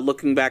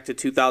 looking back to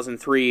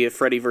 2003,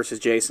 Freddy versus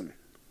Jason.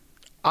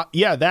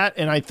 Yeah, that,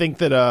 and I think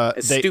that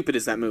as stupid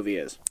as that movie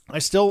is, I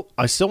still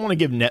want to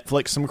give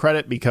Netflix some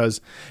credit, because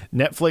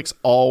Netflix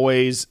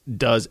always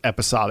does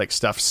episodic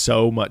stuff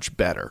so much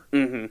better.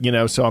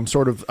 Mm-hmm.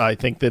 So I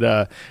think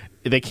that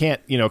they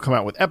can't come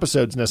out with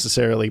episodes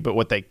necessarily, but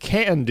what they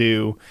can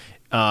do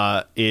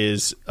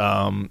is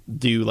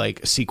do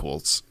like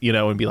sequels,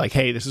 and be like,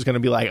 hey, this is going to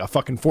be like a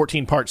fucking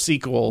 14-part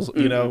sequel,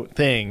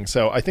 thing.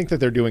 So I think that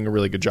they're doing a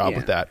really good job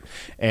with that,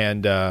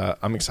 and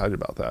I'm excited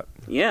about that.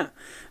 Yeah.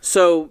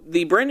 So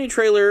the brand new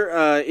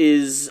trailer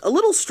is a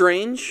little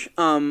strange,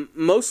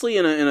 mostly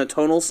in a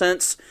tonal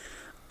sense.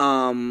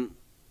 The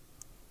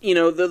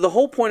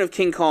whole point of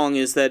King Kong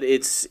is that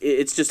it's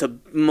just a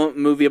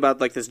movie about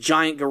like this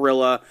giant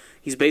gorilla.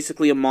 He's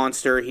basically a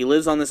monster. He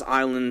lives on this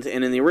island,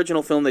 and in the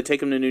original film, they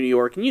take him to New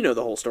York, and you know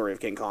the whole story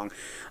of King Kong.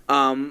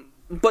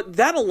 But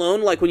that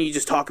alone, like when you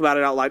just talk about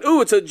it out loud,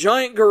 oh, it's a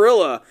giant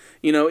gorilla.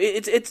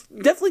 It's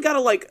definitely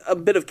got a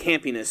bit of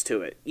campiness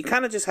to it. You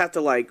kind of just have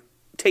to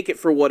take it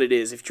for what it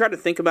is. If you try to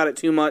think about it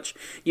too much,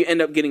 you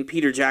end up getting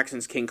Peter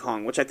Jackson's King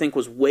Kong, which I think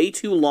was way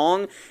too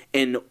long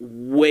and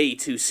way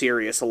too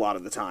serious a lot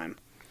of the time.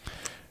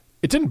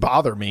 It didn't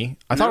bother me.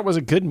 I thought it was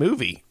a good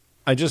movie.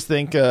 I just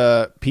think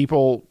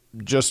people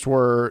just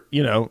were,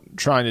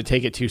 trying to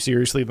take it too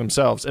seriously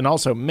themselves. And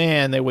also,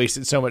 man, they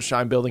wasted so much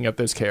time building up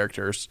those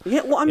characters.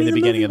 Yeah, well, I mean, the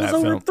beginning movie was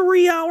over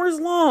 3 hours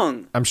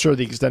long. I'm sure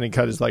the extended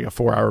cut is like a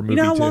 4-hour movie. You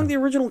know how too. long the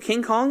original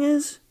King Kong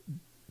is?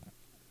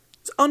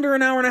 It's under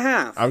an hour and a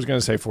half. I was going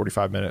to say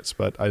 45 minutes,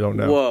 but I don't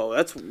know. Whoa,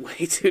 that's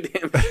way too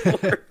damn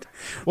short.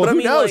 Well,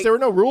 who knows? There were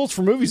no rules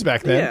for movies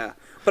back then. Yeah,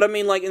 but I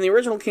mean, in the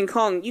original King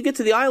Kong, you get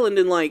to the island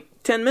in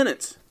 10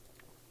 minutes.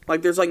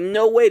 There's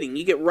no waiting.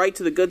 You get right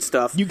to the good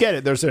stuff. You get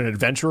it. There's an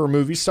adventurer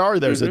movie star.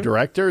 There's a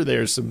director.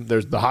 There's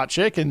the hot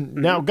chick, and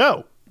now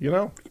go.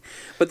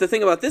 But the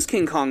thing about this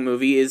King Kong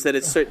movie is that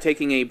it's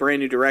taking a brand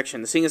new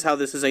direction. Seeing as how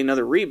this is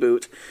another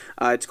reboot,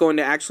 it's going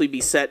to actually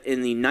be set in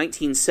the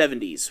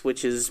 1970s,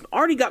 which has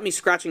already got me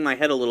scratching my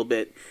head a little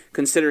bit,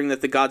 considering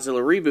that the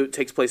Godzilla reboot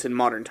takes place in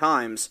modern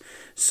times.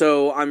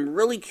 So I'm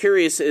really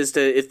curious as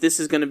to if this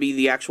is going to be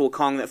the actual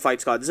Kong that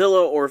fights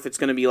Godzilla, or if it's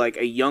going to be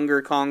a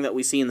younger Kong that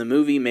we see in the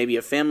movie, maybe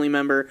a family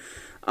member.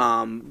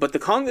 But the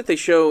Kong that they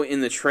show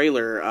in the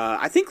trailer,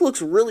 I think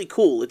looks really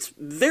cool. It's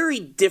very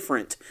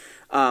different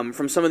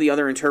from some of the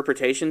other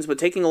interpretations, but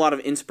taking a lot of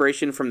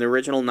inspiration from the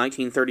original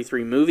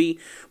 1933 movie,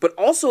 but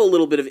also a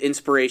little bit of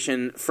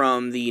inspiration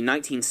from the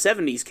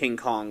 1970s King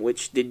Kong,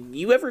 which, did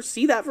you ever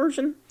see that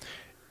version?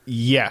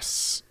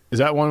 Yes. Is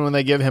that one when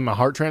they give him a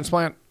heart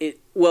transplant?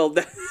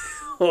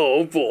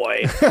 Oh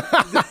boy.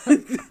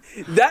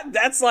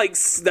 That's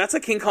a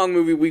King Kong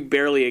movie we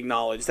barely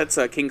acknowledge. That's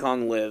King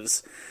Kong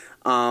Lives.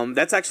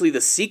 That's actually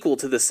the sequel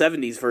to the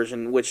 70s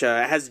version, which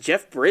has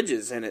Jeff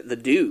Bridges in it, the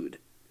dude.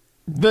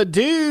 The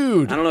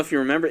dude! I don't know if you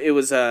remember. It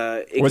was...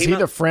 was he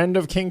the friend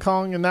of King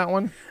Kong in that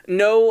one?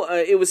 No,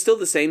 it was still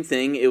the same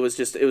thing. It was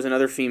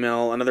another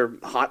female, another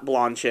hot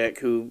blonde chick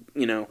who,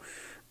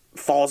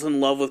 falls in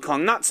love with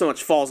Kong. Not so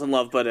much falls in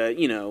love, but,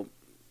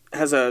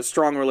 has a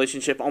strong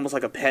relationship, almost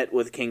like a pet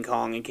with King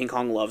Kong, and King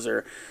Kong loves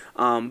her.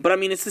 But I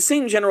mean, it's the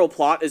same general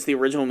plot as the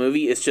original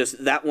movie. It's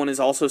just that one is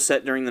also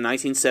set during the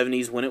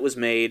 1970s when it was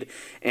made,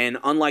 and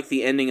unlike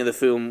the ending of the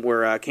film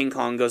where King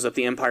Kong goes up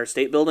the Empire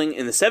State Building,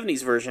 in the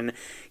 70s version,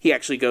 he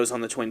actually goes on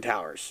the Twin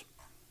Towers.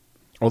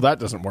 Well, that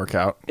doesn't work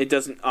out. It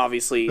doesn't,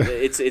 obviously.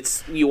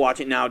 It's you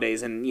watch it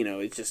nowadays, and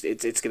it's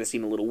going to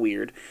seem a little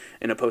weird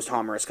in a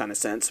post-humorous kind of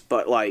sense,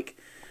 but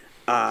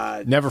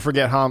never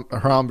forget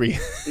Harambe.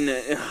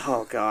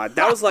 Oh god,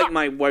 that was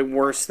my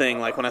worst thing.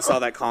 When I saw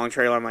that Kong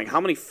trailer, I'm like,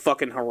 how many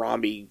fucking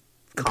Harambe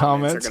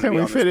comments can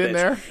we fit in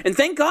there? And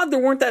thank God there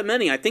weren't that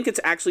many. I think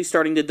it's actually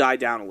starting to die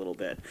down a little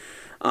bit,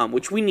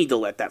 which we need to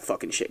let that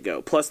fucking shit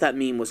go. Plus, that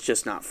meme was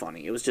just not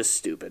funny. It was just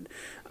stupid.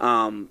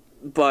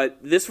 But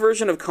this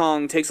version of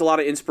Kong takes a lot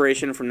of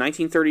inspiration from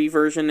 1930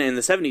 version and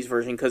the 70s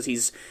version because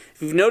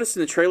if you've noticed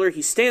in the trailer,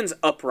 he stands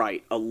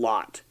upright a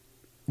lot.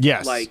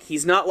 Yes. Like,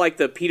 he's not like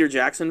the Peter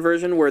Jackson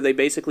version where they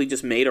basically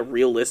just made a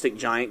realistic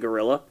giant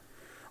gorilla.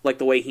 Like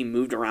the way he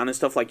moved around and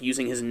stuff, like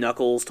using his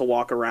knuckles to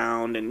walk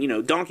around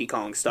and, Donkey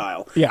Kong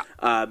style. Yeah.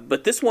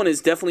 But this one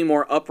is definitely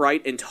more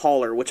upright and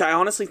taller, which I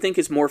honestly think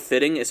is more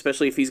fitting,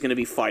 especially if he's going to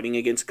be fighting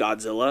against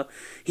Godzilla.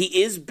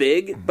 He is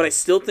big, but I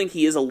still think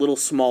he is a little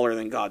smaller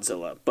than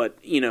Godzilla. But,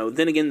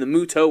 then again, the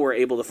Muto were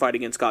able to fight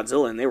against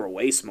Godzilla, and they were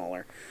way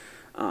smaller.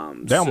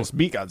 They almost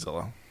beat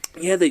Godzilla.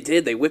 Yeah, they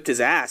did. They whipped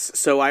his ass.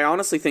 So I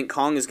honestly think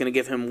Kong is going to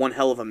give him one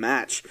hell of a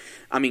match.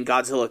 I mean,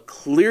 Godzilla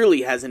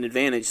clearly has an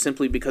advantage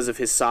simply because of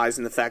his size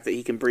and the fact that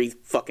he can breathe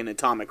fucking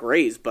atomic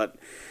rays. But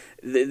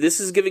this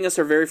is giving us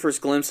our very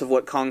first glimpse of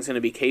what Kong's going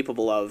to be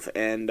capable of.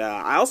 And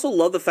I also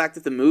love the fact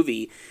that the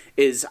movie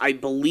is, I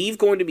believe,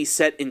 going to be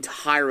set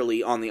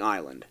entirely on the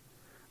island.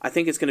 I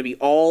think it's going to be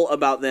all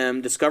about them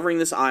discovering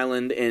this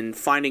island and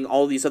finding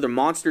all these other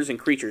monsters and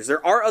creatures.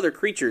 There are other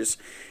creatures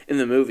in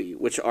the movie,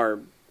 which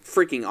are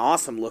freaking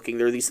awesome looking.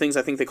 There are these things,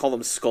 I think they call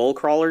them skull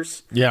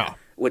crawlers. Yeah.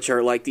 Which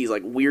are like these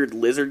like weird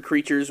lizard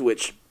creatures,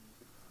 which,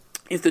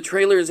 if the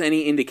trailer is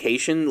any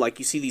indication, like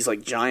you see these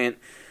like giant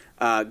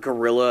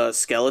gorilla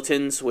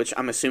skeletons, which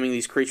I'm assuming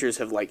these creatures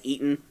have like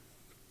eaten.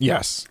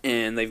 Yes.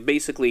 And they've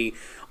basically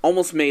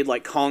almost made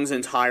like Kong's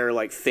entire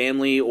like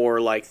family or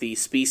like the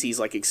species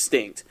like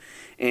extinct.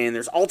 And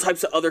there's all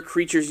types of other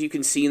creatures you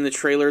can see in the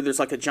trailer. There's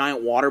like a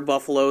giant water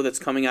buffalo that's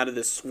coming out of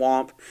this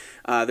swamp.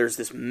 There's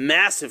this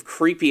massive,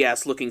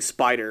 creepy-ass looking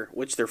spider,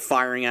 which they're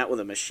firing at with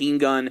a machine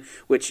gun,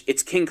 which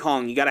it's King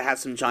Kong. You got to have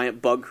some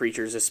giant bug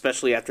creatures,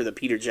 especially after the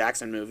Peter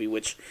Jackson movie,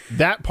 which...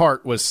 That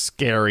part was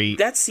scary.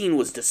 That scene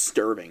was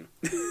disturbing.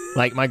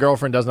 Like, my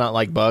girlfriend does not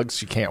like bugs.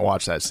 She can't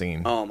watch that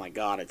scene. Oh, my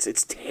God.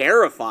 It's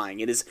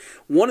terrifying. It is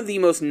one of the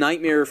most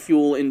nightmare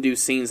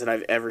fuel-induced scenes that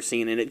I've ever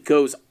seen, and it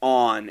goes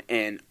on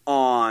and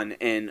on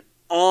and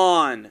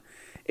on.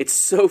 It's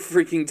so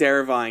freaking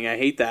terrifying. I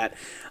hate that.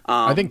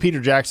 I think Peter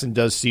Jackson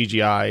does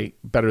CGI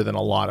better than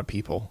a lot of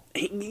people.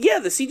 Yeah,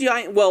 the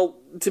CGI... Well,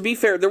 to be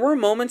fair, there were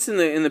moments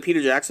in the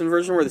Peter Jackson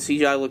version where the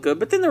CGI looked good,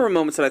 but then there were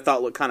moments that I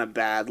thought looked kind of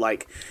bad,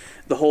 like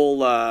the whole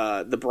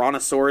the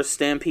Brontosaurus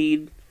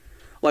stampede.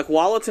 Like,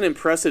 while it's an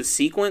impressive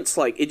sequence,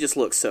 like, it just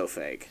looks so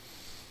fake.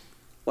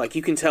 Like,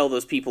 you can tell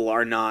those people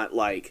are not,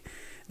 like...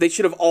 They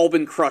should have all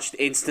been crushed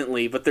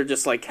instantly, but they're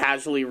just, like,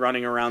 casually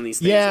running around these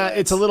things. Yeah,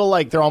 it's a little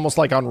like they're almost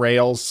like on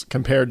rails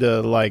compared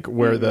to, like,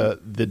 where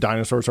the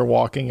dinosaurs are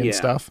walking and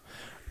stuff.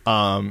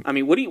 I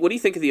mean, what do you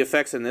think of the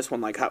effects in this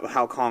one, like,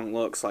 how Kong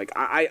looks? Like,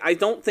 I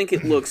don't think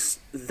it looks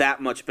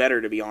that much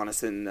better, to be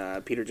honest,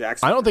 than Peter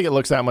Jackson. I don't think it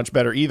looks that much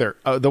better either.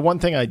 The one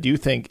thing I do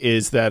think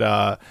is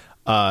that...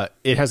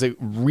 it has a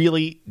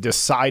really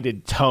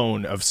decided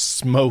tone of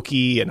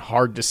smoky and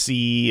hard to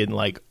see and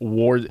like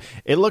war.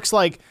 It looks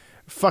like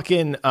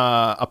fucking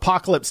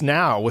Apocalypse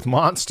Now with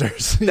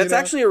monsters. That's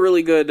actually a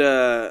really good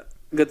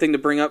thing to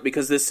bring up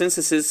because since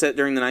this is set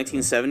during the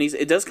 1970s,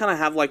 it does kind of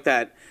have like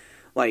that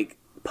like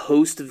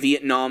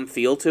post-Vietnam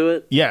feel to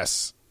it.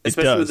 Yes,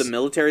 especially with the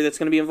military that's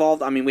going to be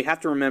involved. I mean, we have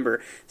to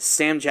remember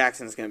Sam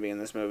Jackson's going to be in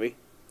this movie.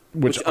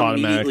 Which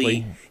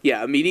automatically...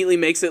 immediately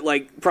makes it,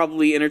 like,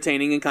 probably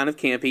entertaining and kind of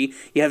campy.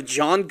 You have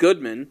John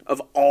Goodman,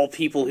 of all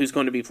people, who's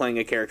going to be playing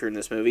a character in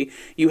this movie.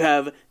 You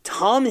have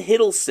Tom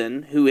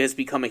Hiddleston, who has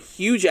become a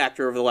huge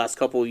actor over the last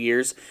couple of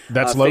years.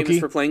 That's Loki? Famous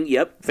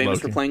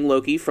for playing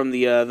Loki from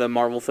the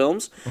Marvel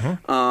films.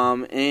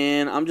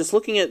 And I'm just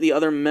looking at the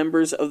other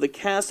members of the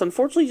cast.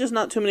 Unfortunately, just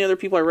not too many other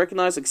people I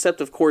recognize,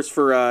 except, of course,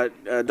 for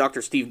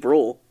Dr. Steve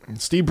Brule.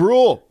 Steve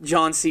Brule.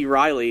 John C.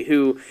 Reilly,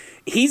 who...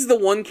 He's the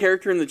one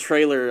character in the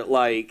trailer,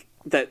 like,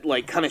 that,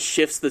 like, kind of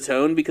shifts the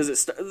tone,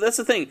 because that's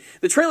the thing.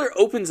 The trailer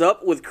opens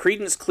up with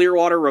Creedence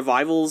Clearwater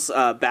Revival's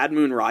Bad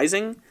Moon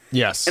Rising.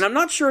 Yes. And I'm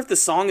not sure if the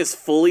song is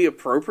fully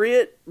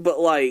appropriate, but,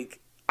 like,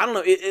 I don't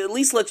know. It at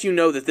least lets you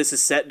know that this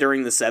is set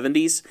during the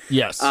 70s.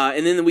 Yes.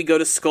 And then we go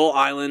to Skull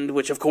Island,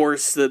 which, of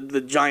course,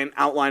 the giant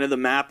outline of the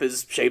map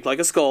is shaped like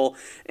a skull.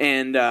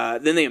 And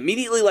then they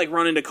immediately, like,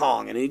 run into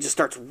Kong, and he just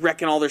starts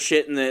wrecking all their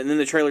shit, and then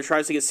the trailer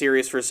tries to get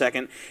serious for a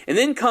second. And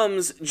then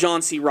comes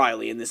John C.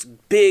 Reilly in this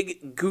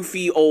big,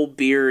 goofy old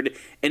beard,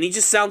 and he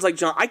just sounds like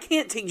John... I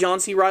can't take John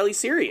C. Reilly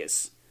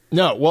serious.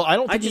 No, well, I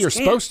don't think you're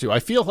supposed to. I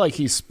feel like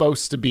he's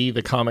supposed to be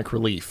the comic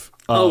relief.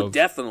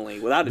 Definitely,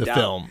 without a doubt.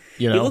 Film,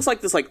 you know? He looks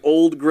like this like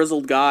old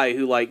grizzled guy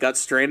who like got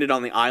stranded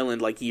on the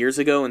island like years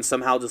ago and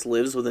somehow just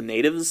lives with the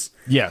natives.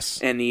 Yes,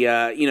 and he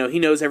he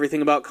knows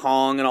everything about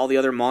Kong and all the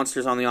other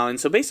monsters on the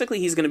island. So basically,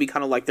 he's going to be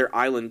kind of like their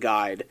island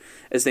guide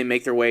as they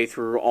make their way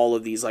through all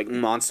of these like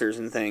monsters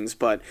and things.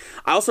 But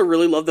I also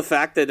really love the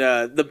fact that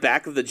the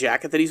back of the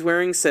jacket that he's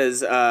wearing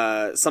says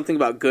something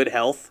about good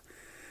health.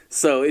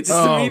 So it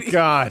just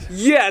God.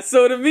 Yeah,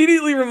 so it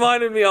immediately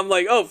reminded me, I'm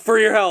like, oh, for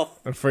your health.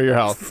 For your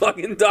health.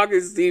 Fucking Dr.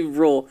 Steve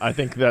rule. I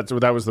think that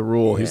was the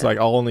rule. He's like,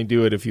 I'll only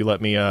do it if you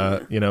let me,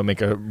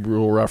 make a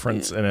rule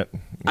reference in it.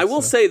 I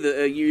will say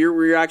that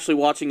you're actually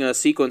watching a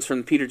sequence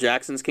from Peter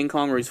Jackson's King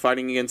Kong where he's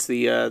fighting against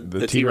the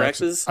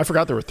T-Rexes. I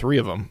forgot there were 3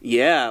 of them.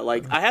 Yeah,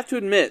 like, I have to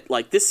admit,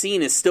 like, this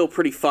scene is still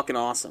pretty fucking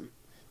awesome.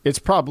 It's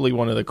probably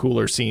one of the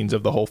cooler scenes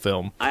of the whole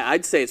film.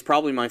 I'd say it's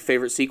probably my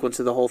favorite sequence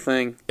of the whole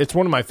thing. It's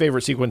one of my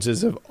favorite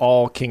sequences of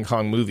all King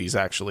Kong movies,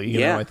 actually.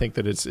 You Yeah. know, I think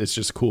that it's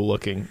just cool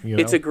looking.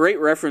 It's a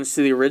great reference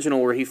to the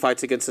original where he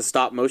fights against a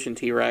stop-motion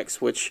T-Rex,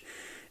 which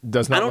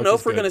does not. I don't know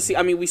if we're going to see.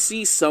 I mean, we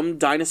see some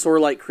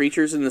dinosaur-like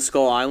creatures in the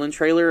Skull Island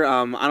trailer.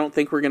 I don't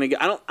think we're going to get.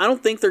 I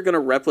don't think they're going to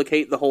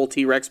replicate the whole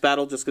T-Rex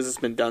battle just because it's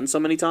been done so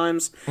many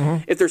times.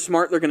 Mm-hmm. If they're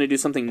smart, they're going to do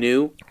something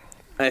new.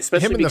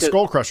 Especially him and the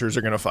Skull Crushers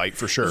are going to fight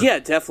for sure. Yeah,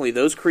 definitely.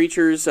 Those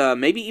creatures,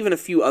 maybe even a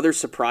few other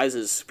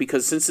surprises,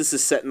 because since this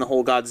is set in the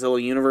whole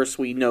Godzilla universe,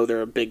 we know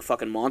there are big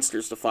fucking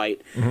monsters to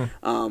fight.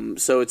 Mm-hmm.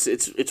 So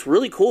it's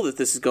really cool that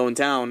this is going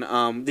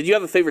down. Did you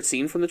have a favorite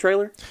scene from the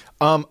trailer?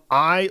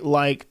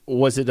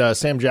 Was it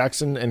Sam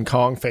Jackson and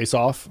Kong face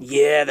off?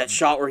 Yeah, that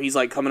shot where he's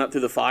like coming up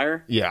through the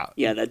fire. Yeah,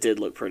 that did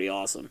look pretty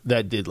awesome.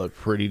 That did look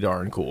pretty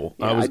darn cool.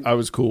 Yeah, I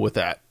was cool with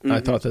that. Mm-hmm.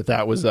 I thought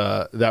that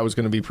was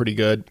going to be pretty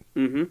good.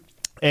 Mm-hmm.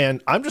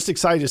 And I'm just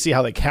excited to see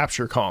how they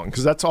capture Kong,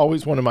 because that's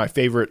always one of my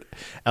favorite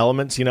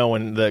elements,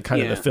 when the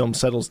the film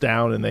settles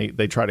down and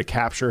they try to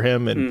capture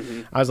him.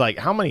 And I was like,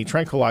 how many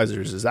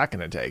tranquilizers is that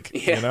going to take?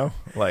 Yeah.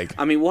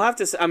 I mean, we'll have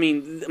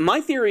to. My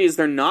theory is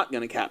they're not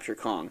going to capture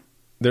Kong.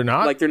 They're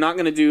not? Like, they're not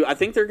going to do. I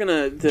think they're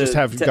going to just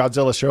have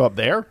Godzilla show up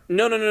there?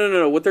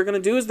 No. What they're going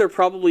to do is they're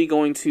probably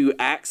going to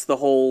axe the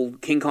whole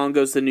King Kong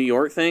goes to New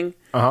York thing.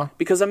 Uh-huh.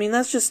 Because, I mean,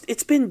 that's just.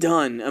 It's been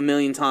done a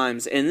million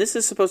times. And this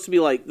is supposed to be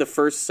like the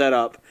first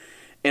setup.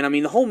 And, I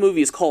mean, the whole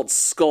movie is called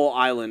Skull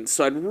Island,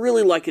 so I'd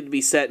really like it to be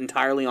set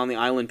entirely on the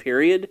island,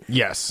 period.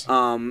 Yes.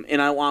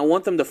 And I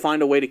want them to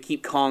find a way to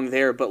keep Kong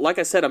there. But like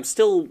I said, I'm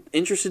still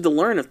interested to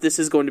learn if this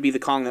is going to be the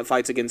Kong that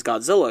fights against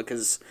Godzilla,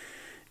 because,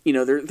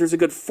 there's a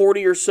good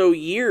 40 or so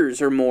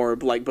years or more,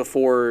 like,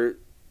 before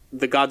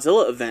the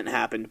Godzilla event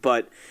happened.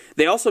 But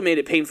they also made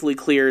it painfully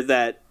clear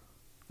that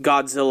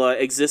Godzilla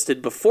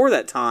existed before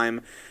that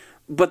time,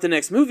 but the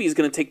next movie is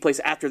going to take place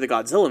after the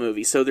Godzilla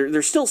movie. So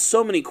there's still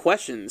so many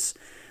questions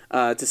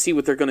to see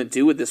what they're going to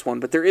do with this one.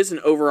 But there is an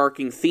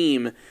overarching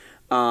theme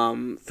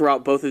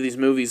throughout both of these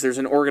movies. There's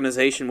an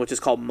organization which is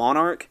called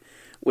Monarch,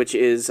 which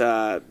is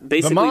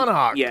basically... The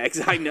Monarch! Yeah,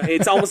 exactly.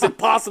 It's almost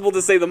impossible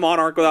to say the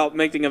Monarch without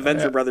making a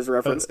Venture Brothers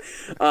reference.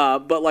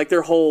 But, like,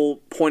 their whole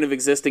point of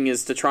existing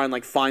is to try and,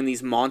 like, find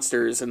these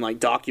monsters and, like,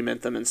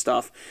 document them and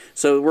stuff.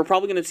 So we're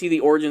probably going to see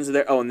the origins of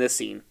their... Oh, in this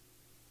scene.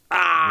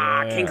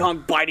 King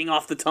Kong biting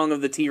off the tongue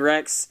of the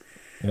T-Rex.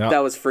 Yep.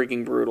 That was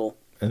freaking brutal.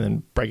 And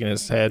then breaking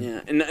his head. Yeah,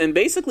 and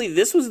basically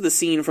this was the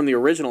scene from the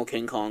original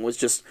King Kong, was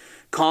just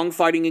Kong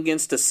fighting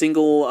against a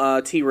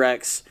single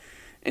T-Rex,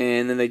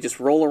 and then they just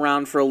roll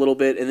around for a little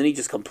bit, and then he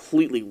just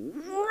completely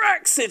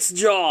wrecks its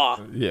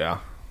jaw. Yeah.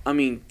 I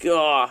mean,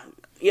 God.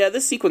 Yeah,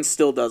 this sequence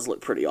still does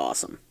look pretty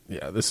awesome.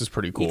 Yeah, this is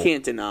pretty cool. You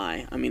can't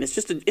deny. I mean,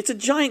 it's a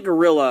giant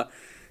gorilla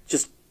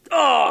just,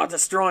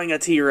 destroying a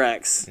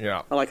T-Rex.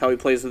 Yeah. I like how he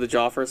plays with the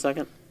jaw for a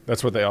second.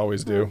 That's what they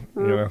always do,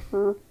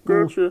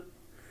 Gotcha.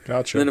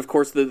 Gotcha. And then, of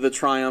course, the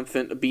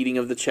triumphant beating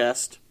of the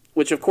chest,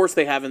 which, of course,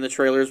 they have in the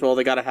trailer as well.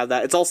 They got to have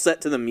that. It's all set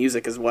to the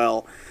music as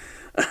well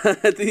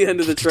at the end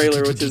of the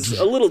trailer, which is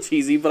a little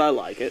cheesy, but I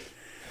like it.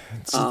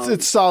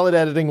 It's solid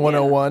editing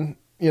 101.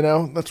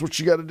 Yeah. That's what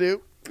you got to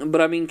do.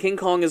 But, I mean, King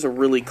Kong is a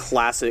really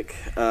classic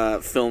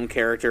film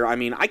character. I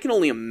mean, I can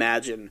only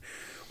imagine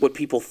what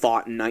people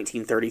thought in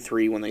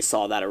 1933 when they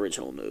saw that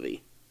original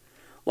movie.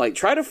 Like,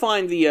 try to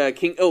find the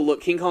King... Oh,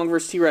 look, King Kong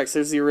vs. T-Rex.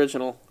 There's the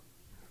original.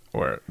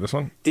 Where? This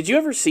one? Did you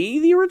ever see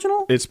the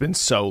original? It's been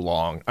so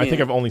long. I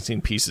think I've only seen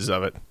pieces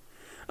of it.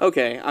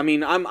 Okay, I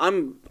mean, I'm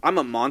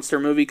a monster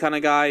movie kind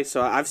of guy,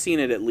 so I've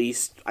seen it at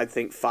least, I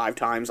think, 5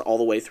 times all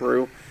the way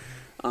through.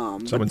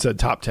 Someone said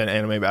top 10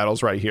 anime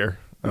battles right here.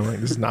 I'm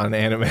like, this is not an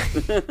anime.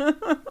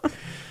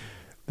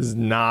 This is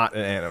not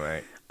an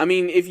anime. I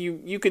mean, if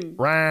you could...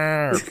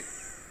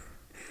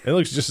 It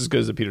looks just as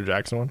good as the Peter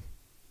Jackson one.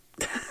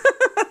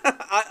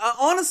 I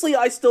honestly,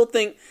 I still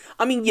think...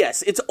 I mean,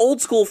 yes, it's old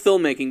school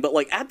filmmaking, but,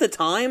 like, at the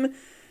time,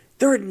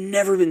 there had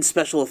never been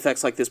special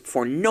effects like this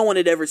before. No one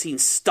had ever seen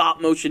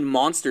stop-motion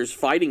monsters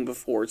fighting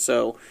before,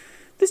 so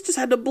this just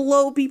had to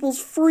blow people's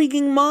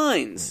freaking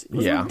minds. It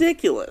was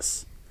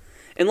ridiculous.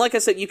 And like I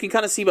said, you can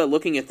kind of see by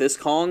looking at this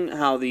Kong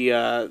how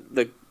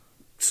the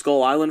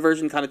Skull Island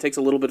version kind of takes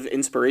a little bit of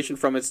inspiration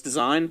from its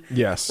design.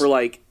 Yes. Where,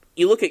 like,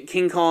 you look at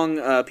King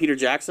Kong, Peter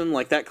Jackson,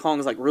 like, that Kong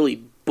is, like,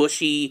 really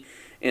bushy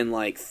and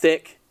like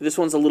thick. This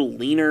one's a little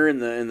leaner,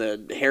 and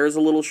the hair is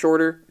a little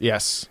shorter.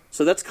 Yes.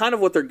 So that's kind of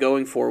what they're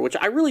going for, which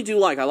I really do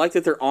like. I like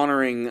that they're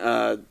honoring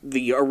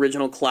the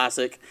original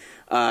classic,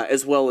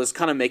 as well as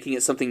kind of making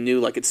it something new,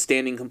 like it's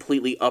standing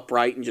completely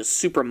upright and just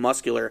super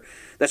muscular.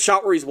 That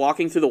shot where he's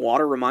walking through the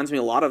water reminds me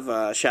a lot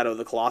of Shadow of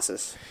the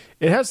Colossus.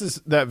 It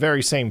has that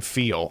very same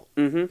feel.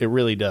 Mm-hmm. It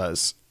really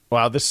does.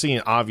 Wow, this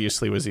scene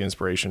obviously was the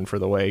inspiration for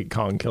the way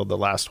Kong killed the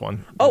last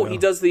one. Oh, he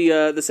does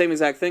the same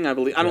exact thing, I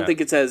believe. I don't think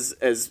it's as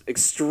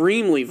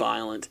extremely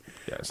violent,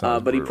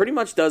 but he pretty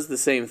much does the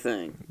same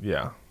thing.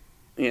 Yeah.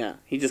 Yeah,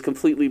 he just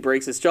completely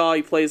breaks his jaw.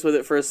 He plays with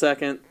it for a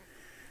second.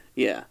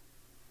 Yeah.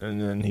 And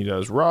then he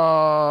does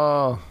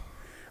raw.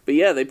 But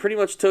yeah, they pretty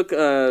much took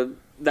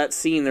that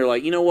scene. They're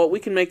like, you know what, we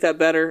can make that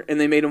better. And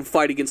they made him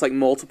fight against like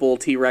multiple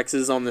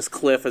T-Rexes on this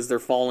cliff as they're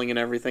falling and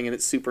everything, and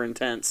it's super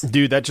intense.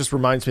 Dude, that just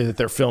reminds me that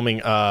they're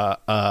filming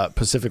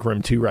Pacific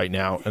Rim 2 right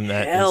now, and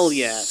that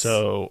is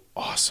so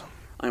awesome.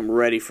 I'm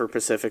ready for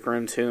Pacific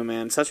Rim 2,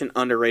 man. Such an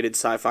underrated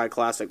sci-fi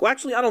classic. Well,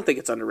 actually, I don't think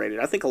it's underrated.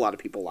 I think a lot of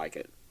people like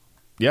it.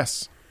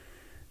 Yes.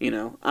 You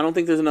know, I don't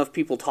think there's enough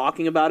people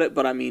talking about it,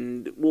 but I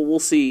mean, we'll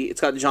see. It's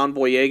got John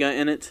Boyega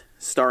in it,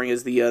 starring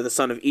as the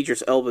son of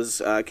Idris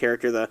Elba's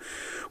character.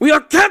 We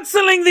are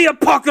canceling the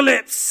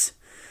apocalypse.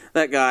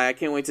 That guy, I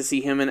can't wait to see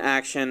him in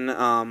action.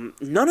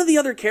 None of the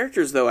other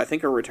characters, though, I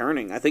think are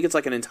returning. I think it's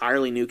like an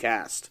entirely new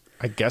cast.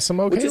 I guess I'm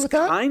okay with that. Which is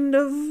kind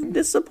of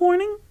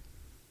disappointing.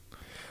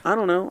 I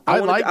don't know.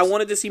 I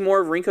wanted to see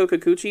more of Rinko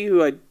Kikuchi,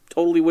 who I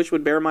totally wish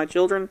would bear my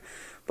children,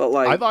 but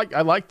like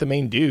I like the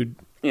main dude.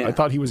 Yeah. I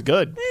thought he was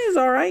good. He's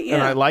all right, yeah.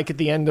 And I like at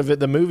the end of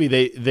the movie,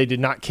 they did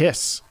not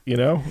kiss, you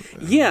know?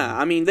 Yeah,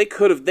 I mean, they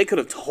could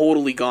have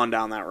totally gone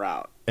down that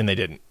route. And they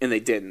didn't.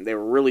 They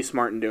were really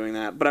smart in doing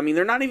that. But I mean,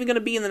 they're not even going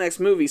to be in the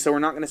next movie, so we're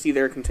not going to see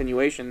their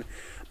continuation.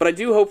 But I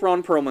do hope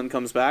Ron Perlman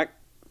comes back.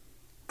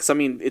 Because, I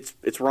mean,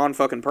 it's Ron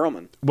fucking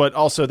Perlman. But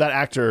also, that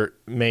actor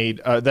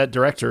that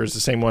director is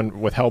the same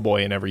one with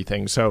Hellboy and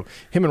everything. So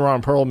him and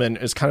Ron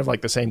Perlman is kind of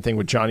like the same thing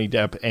with Johnny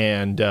Depp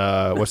and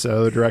what's the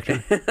other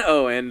director?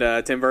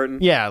 And Tim Burton.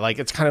 Yeah, like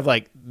it's kind of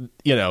like,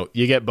 you know,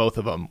 you get both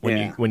of them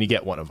when you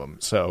get one of them.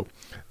 So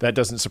that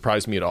doesn't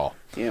surprise me at all.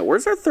 Yeah,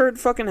 where's our third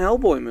fucking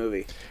Hellboy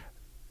movie?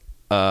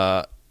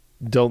 I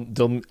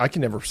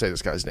can never say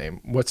this guy's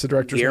name. What's the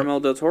director's name?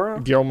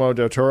 Guillermo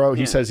del Toro.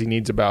 He says he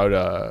needs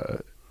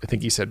about I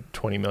think he said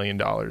 $20 million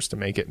to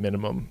make it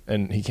minimum,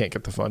 and he can't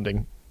get the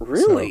funding.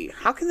 Really? So,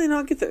 how can they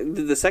not get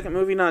did the second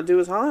movie not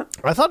do as hot?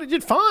 I thought it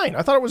did fine.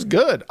 I thought it was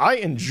good. I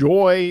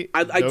enjoy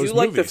I do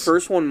like the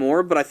first one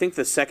more, but I think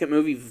the second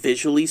movie,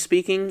 visually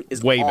speaking,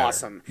 is way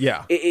awesome. Better.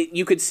 Yeah.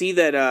 You could see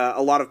that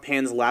a lot of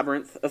Pan's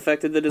Labyrinth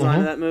affected the design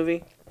of that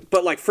movie,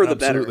 but like for the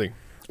better. Absolutely.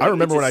 I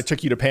remember when I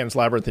took you to Pan's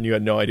Labyrinth and you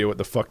had no idea what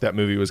the fuck that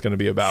movie was going to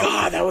be about.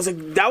 God, that was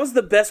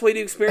the best way to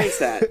experience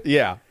that.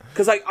 Yeah.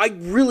 Because I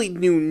really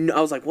knew,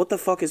 I was like, what the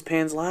fuck is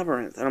Pan's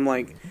Labyrinth? And I'm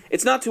like,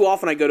 it's not too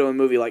often I go to a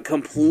movie like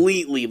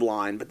completely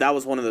blind, but that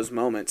was one of those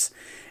moments.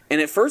 And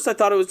at first I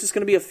thought it was just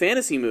going to be a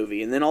fantasy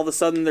movie, and then all of a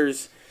sudden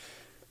there's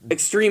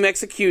extreme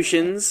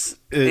executions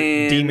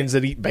and demons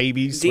that eat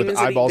babies with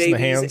eyeballs in the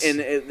hands.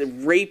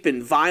 And rape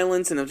and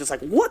violence, and I'm just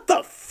like, what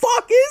the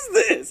fuck is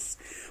this?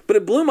 But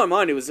it blew my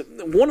mind. It was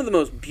one of the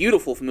most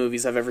beautiful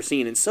movies I've ever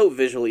seen, and so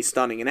visually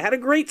stunning, and it had a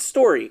great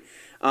story.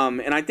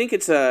 And I think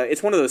it's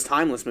one of those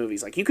timeless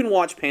movies. Like, you can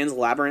watch Pan's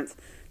Labyrinth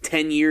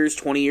 10 years,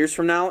 20 years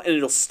from now, and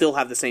it'll still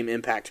have the same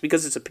impact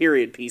because it's a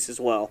period piece as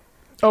well.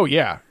 Oh,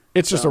 yeah.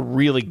 It's just a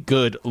really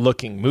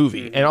good-looking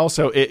movie. Mm-hmm. And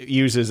also, it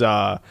uses,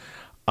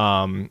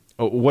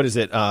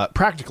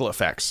 practical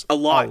effects. A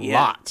lot.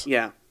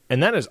 Yeah.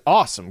 And that is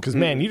awesome because,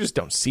 man, you just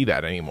don't see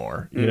that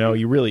anymore. You know,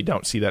 you really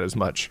don't see that as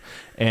much.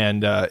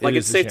 And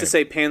it's safe to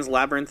say Pan's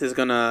Labyrinth is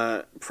going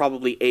to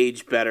probably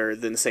age better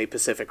than, say,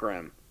 Pacific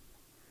Rim.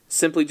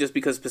 Simply just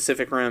because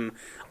Pacific Rim,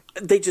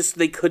 they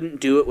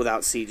couldn't do it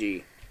without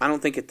CG. I don't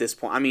think at this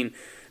point. I mean,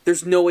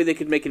 there's no way they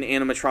could make an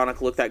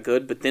animatronic look that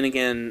good. But then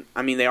again,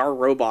 I mean, they are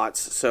robots,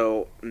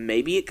 so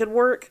maybe it could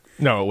work.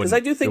 No, it wouldn't. Because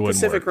I do think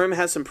Pacific Rim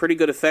has some pretty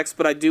good effects.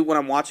 But when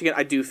I'm watching it,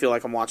 I do feel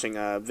like I'm watching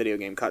a video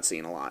game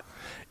cutscene a lot.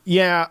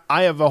 Yeah,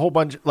 I have a whole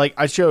bunch. Like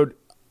I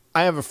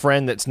have a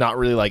friend that's not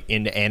really like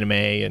into anime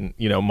and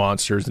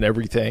monsters and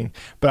everything.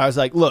 But I was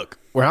like, look,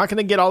 we're not going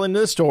to get all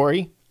into the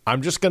story.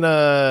 I'm just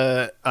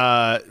gonna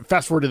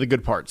fast forward to the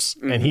good parts,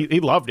 and he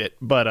loved it,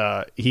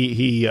 but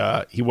he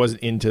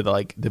wasn't into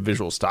the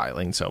visual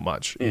styling so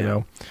much, you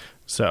know.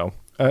 So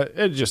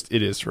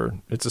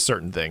it's a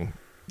certain thing,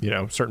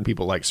 Certain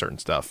people like certain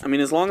stuff. I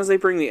mean, as long as they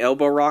bring the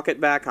elbow rocket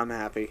back, I'm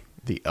happy.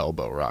 The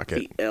elbow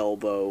rocket. The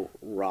elbow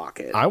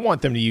rocket. I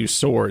want them to use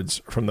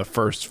swords from the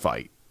first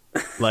fight.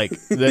 Like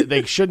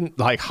they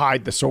shouldn't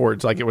hide the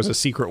swords like it was a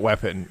secret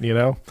weapon,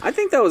 I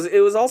think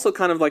it was also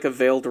kind of like a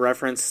veiled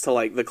reference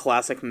to the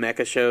classic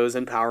mecha shows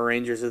and Power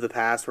Rangers of the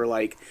past,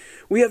 where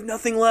we have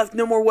nothing left,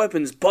 no more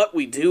weapons, but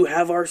we do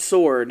have our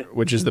sword,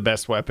 which is the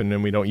best weapon,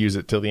 and we don't use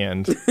it till the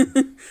end.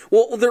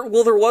 Well, there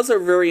was a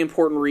very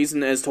important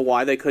reason as to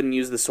why they couldn't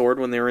use the sword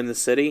when they were in the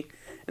city,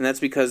 and that's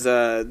because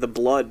the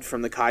blood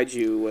from the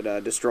kaiju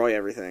would destroy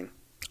everything.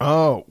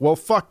 Oh, well,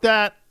 fuck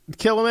that.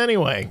 Kill him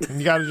anyway.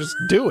 You got to just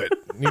do it.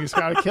 You just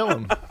got to kill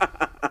him.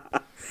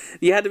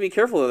 You had to be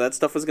careful, though. That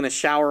stuff was going to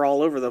shower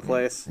all over the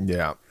place.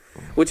 Yeah.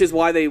 Which is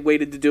why they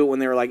waited to do it when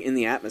they were, like, in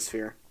the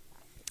atmosphere.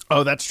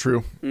 Oh, that's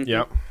true. Mm-hmm.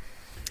 Yep.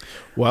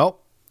 Well,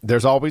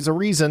 there's always a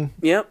reason.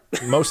 Yep.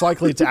 Most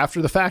likely it's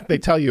after the fact they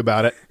tell you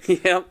about it.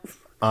 Yep.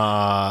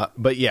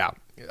 But yeah.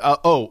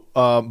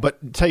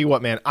 But tell you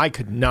what, man, I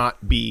could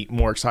not be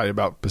more excited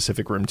about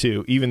Pacific Rim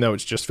 2, even though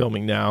it's just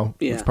filming now,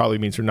 which probably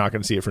means we're not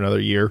going to see it for another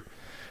year.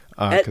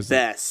 At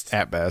best.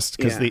 At best.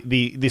 Because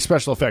the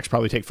special effects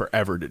probably take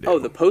forever to do. Oh,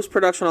 the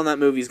post-production on that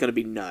movie is going to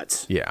be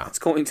nuts. Yeah. It's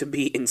going to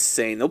be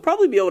insane. They'll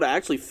probably be able to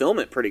actually film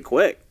it pretty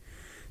quick,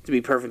 to be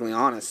perfectly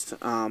honest.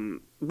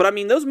 But, I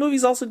mean, those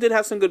movies also did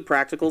have some good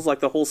practicals,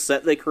 like the whole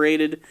set they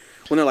created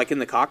when they're, like, in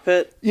the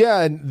cockpit. Yeah,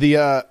 and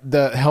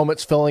the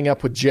helmets filling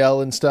up with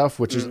gel and stuff,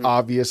 which is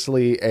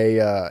obviously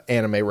a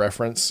anime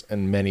reference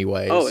in many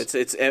ways. Oh, it's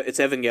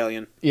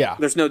Evangelion. Yeah.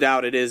 There's no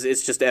doubt it is.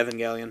 It's just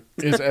Evangelion.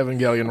 It's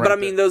Evangelion, right? But, I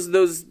mean,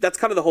 those that's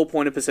kind of the whole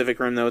point of Pacific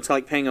Rim, though. It's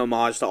like paying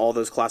homage to all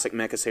those classic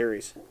mecha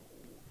series.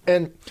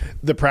 And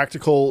the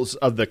practicals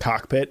of the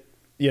cockpit,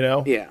 you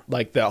know? Yeah.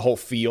 Like the whole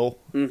feel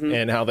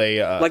and how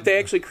they... like they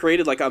actually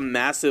created like a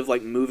massive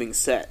like moving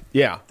set.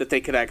 Yeah. That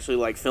they could actually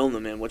like film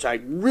them in, which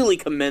I really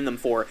commend them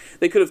for.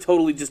 They could have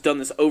totally just done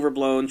this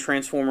overblown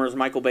Transformers,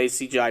 Michael Bay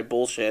CGI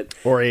bullshit.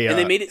 And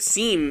they made it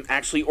seem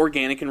actually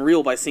organic and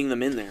real by seeing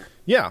them in there.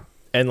 Yeah.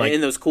 And like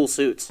in those cool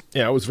suits.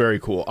 Yeah, it was very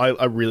cool.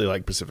 I really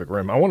like Pacific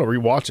Rim. I want to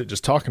rewatch it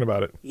just talking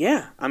about it.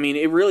 Yeah. I mean,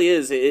 it really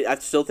is. I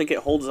still think it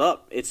holds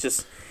up. It's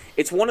just...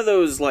 It's one of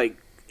those like...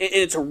 And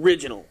it's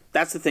original.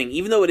 That's the thing.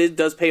 Even though it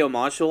does pay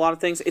homage to a lot of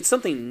things, it's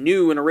something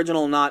new and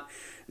original, not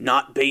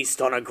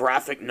based on a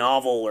graphic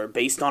novel or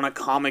based on a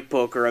comic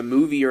book or a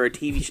movie or a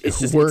TV show. It's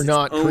just we're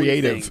not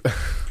creative,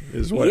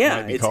 is what it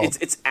might be called.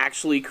 It's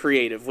actually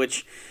creative,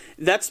 which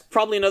that's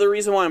probably another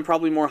reason why I'm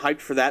probably more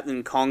hyped for that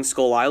than Kong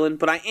Skull Island.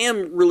 But I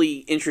am really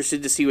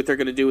interested to see what they're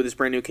going to do with this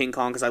brand new King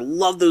Kong because I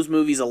love those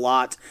movies a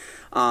lot.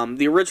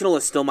 The original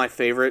is still my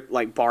favorite,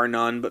 like bar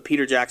none, but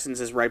Peter Jackson's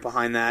is right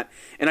behind that.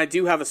 And I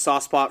do have a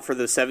soft spot for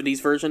the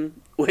 70s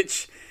version,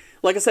 which,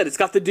 like I said, it's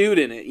got the dude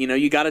in it. You know,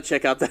 you got to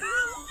check out the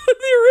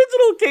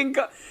original King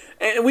Kong.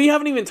 And we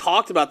haven't even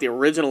talked about the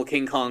original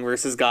King Kong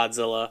versus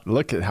Godzilla.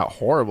 Look at how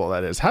horrible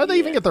that is. How did they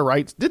even get the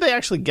rights? Did they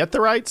actually get the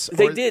rights?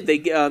 They did.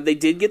 They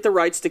did get the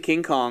rights to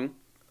King Kong.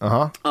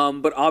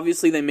 But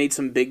obviously they made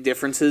some big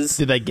differences.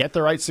 Did they get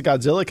the rights to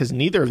Godzilla? Because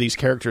neither of these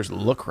characters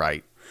look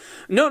right.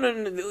 No.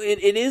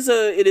 It is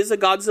a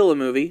Godzilla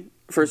movie.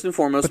 First and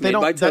foremost, made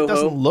by Toho. That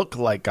doesn't look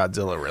like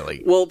Godzilla,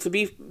 really. Well, to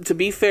be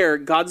fair,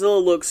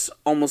 Godzilla looks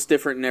almost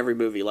different in every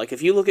movie. Like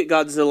if you look at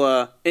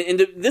Godzilla,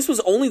 and this was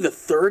only the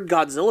third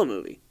Godzilla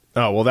movie.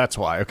 Oh well, that's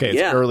why. Okay,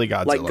 it's early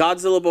Godzilla. Like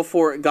Godzilla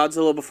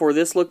before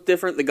this looked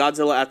different. The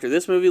Godzilla after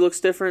this movie looks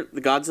different. The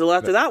Godzilla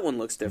after that one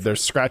looks different. They're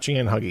scratching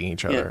and hugging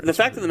each other. Yeah. The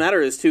fact of the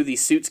matter is, too,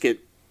 these suits get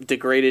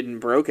degraded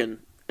and broken,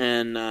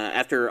 and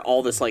after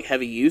all this like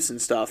heavy use and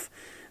stuff,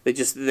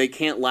 they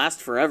can't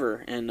last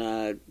forever. And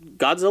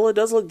Godzilla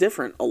does look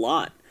different a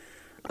lot.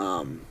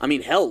 I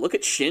mean, hell, look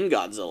at Shin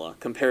Godzilla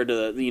compared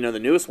to the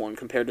newest one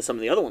compared to some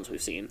of the other ones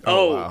we've seen.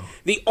 Wow.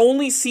 The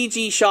only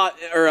CG shot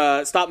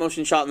or stop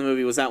motion shot in the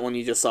movie was that one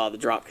you just saw, the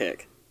drop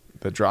kick.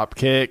 The drop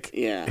kick.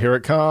 Yeah. Here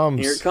it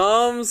comes. Here it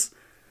comes.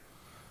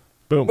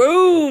 Boom.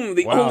 Boom.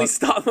 The only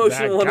stop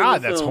motion one. God,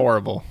 in the that's film.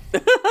 horrible.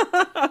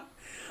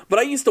 But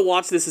I used to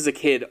watch this as a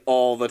kid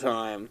all the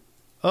time.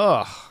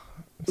 Ugh.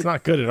 It's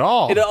not good at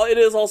all. It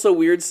is also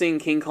weird seeing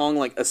King Kong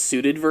like a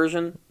suited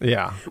version.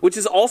 Yeah. Which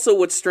is also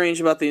what's strange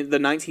about the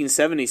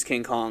 1970s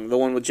King Kong, the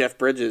one with Jeff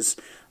Bridges.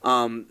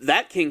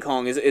 That King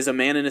Kong is a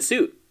man in a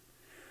suit.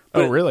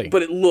 But really?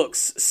 But it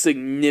looks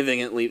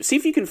significantly... See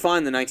if you can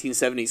find the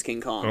 1970s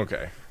King Kong.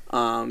 Okay.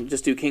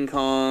 Just do King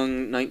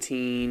Kong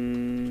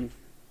 19...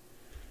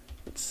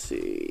 Let's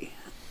see.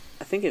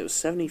 I think it was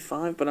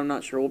 75, but I'm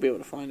not sure. We'll be able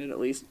to find it at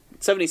least.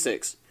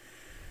 76.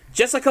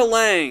 Jessica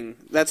Lange,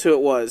 that's who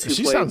it was.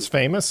 She sounds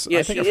famous. Yeah,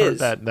 I think I've heard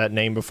that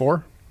name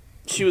before.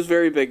 She was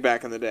very big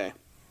back in the day.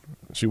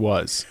 She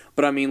was.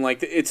 But I mean,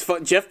 like, it's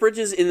fun. Jeff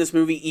Bridges in this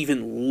movie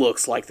even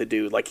looks like the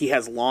dude. Like, he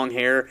has long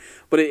hair,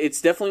 but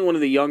it's definitely one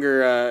of the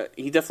younger...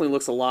 he definitely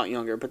looks a lot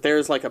younger. But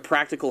there's, like, a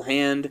practical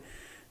hand.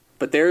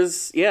 But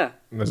there's a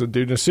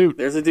dude in a suit.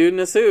 There's a dude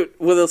in a suit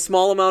with a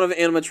small amount of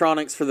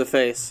animatronics for the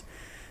face.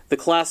 The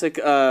classic,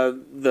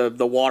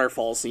 the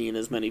waterfall scene,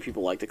 as many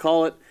people like to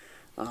call it.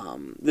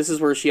 This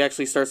is where she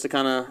actually starts to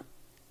kind of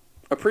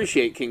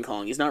appreciate King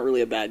Kong. He's not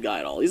really a bad guy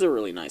at all. He's a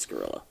really nice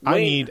gorilla. I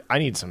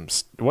need some...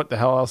 What the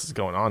hell else is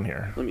going on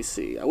here? Let me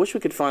see. I wish we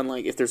could find,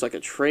 like, if there's, like, a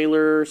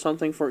trailer or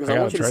something for it. Because I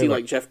want you to see,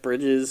 like, Jeff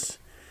Bridges.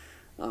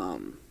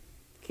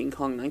 King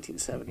Kong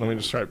 1970. Let me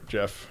just try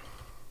Jeff.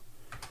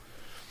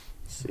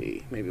 Let's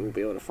see. Maybe we'll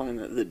be able to find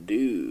the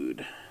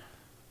dude.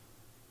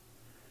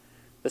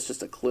 That's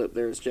just a clip.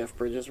 There's Jeff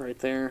Bridges right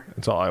there.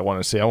 That's all I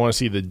want to see. I want to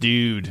see the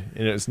dude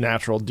in its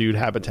natural dude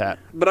habitat.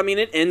 But, I mean,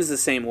 it ends the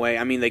same way.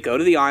 I mean, they go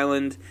to the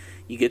island.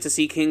 You get to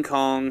see King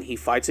Kong. He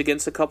fights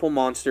against a couple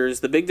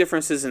monsters. The big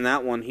difference is in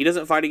that one, he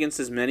doesn't fight against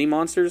as many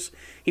monsters.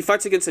 He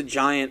fights against a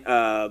giant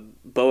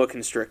boa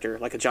constrictor,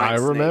 like a giant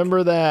snake. I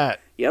remember that.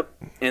 Yep.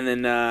 And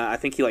then I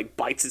think he, like,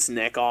 bites its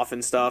neck off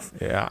and stuff.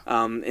 Yeah.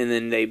 And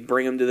then they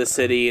bring him to the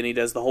city, and he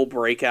does the whole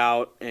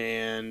breakout.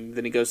 And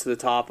then he goes to the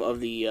top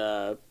of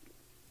the...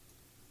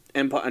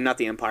 Empire, not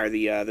the Empire,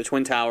 the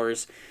Twin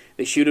Towers.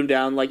 They shoot him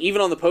down. Like,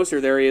 even on the poster,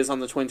 there he is on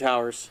the Twin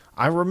Towers.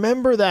 I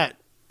remember that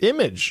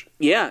image.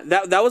 Yeah,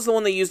 that was the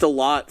one they used a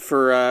lot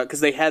for, because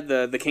they had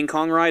the King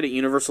Kong ride at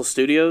Universal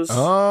Studios in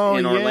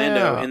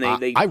Orlando. And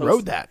I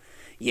rode that.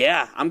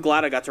 Yeah, I'm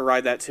glad I got to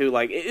ride that too.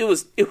 Like,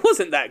 it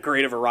wasn't that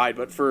great of a ride,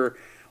 but for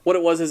what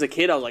it was as a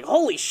kid, I was like,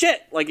 holy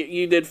shit! Like,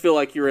 you did feel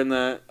like you were in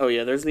the, oh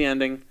yeah, there's the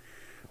ending,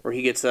 where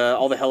he gets,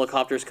 all the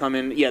helicopters come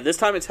in. Yeah, this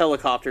time it's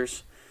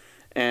helicopters.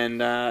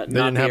 And they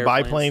didn't have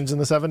biplanes in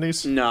the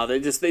 70s? No,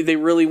 they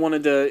really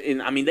wanted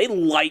to. I mean, they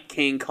light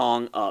King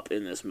Kong up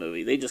in this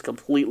movie. They just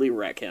completely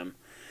wreck him.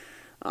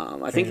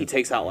 I think he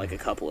takes out like a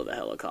couple of the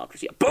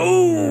helicopters. Yeah,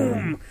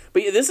 boom!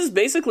 But yeah, this is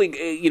basically,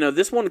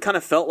 this one kind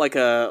of felt like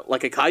a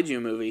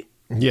kaiju movie.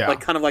 Yeah,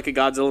 like kind of like a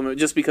Godzilla movie,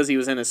 just because he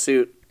was in a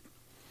suit.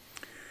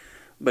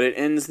 But it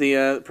ends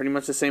pretty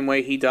much the same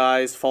way. He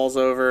dies, falls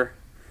over,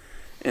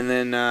 and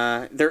then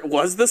there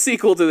was the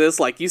sequel to this,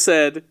 like you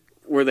said,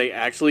 where they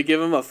actually give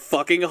him a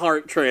fucking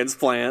heart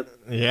transplant.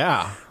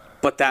 Yeah.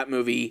 But that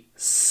movie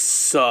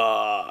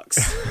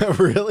sucks.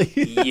 Really?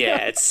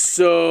 Yeah, it's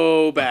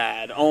so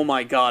bad. Oh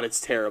my god, it's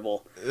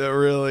terrible.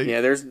 Really?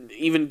 Yeah, there's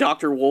even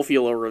Dr.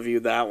 Wolfula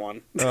reviewed that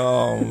one.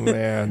 Oh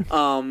man.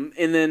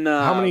 And then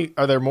how many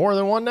are there? More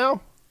than one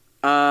now?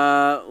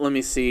 Let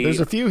me see. There's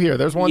a few here.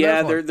 There's one.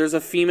 Yeah, there's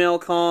a female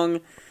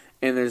Kong,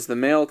 and there's the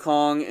male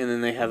Kong, and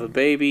then they have a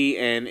baby,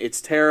 and it's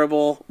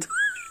terrible.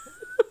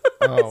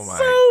 Oh my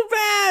so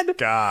bad.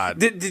 God.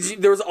 Did you?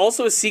 There was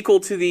also a sequel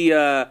to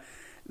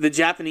the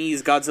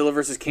Japanese Godzilla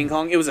vs. King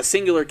Kong. It was a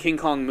singular King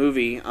Kong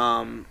movie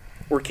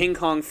where King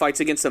Kong fights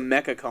against a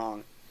Mecha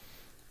Kong.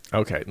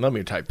 Okay, let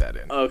me type that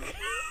in. Okay.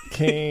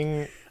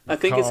 King I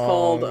think Kong it's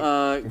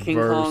called King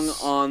Kong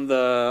on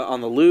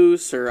the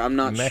loose, or I'm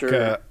not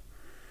sure.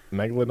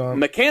 Megalodon?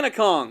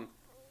 Mechanicong.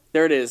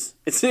 There it is.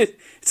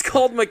 It's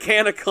called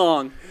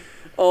Mechanicong.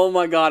 Oh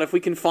my god, if we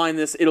can find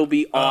this, it'll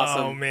be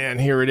awesome. Oh man,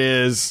 here it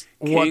is.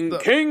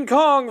 King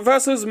Kong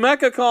versus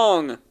Mecha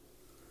Kong.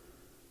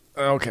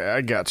 Okay,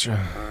 I gotcha.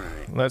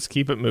 Right. Let's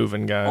keep it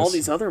moving, guys. All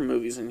these other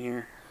movies in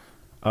here.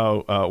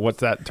 Oh, what's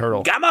that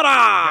turtle?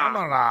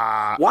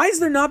 Gamera! Why has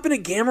there not been a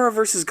Gamera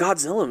versus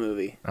Godzilla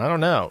movie? I don't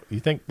know. You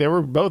think they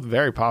were both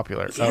very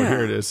popular. Yeah. Oh,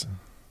 here it is.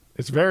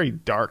 It's very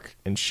dark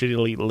and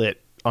shittily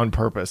lit on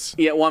purpose.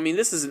 Yeah, well, I mean,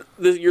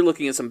 you're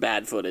looking at some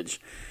bad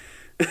footage.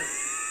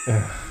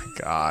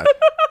 God.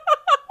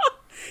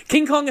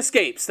 King Kong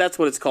Escapes, that's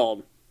what it's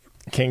called.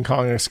 King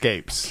Kong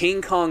Escapes.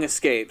 King Kong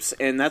Escapes,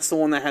 and that's the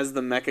one that has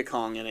the Mecha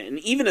Kong in it. And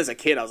even as a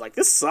kid, I was like,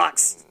 this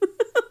sucks.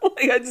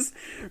 Like, I just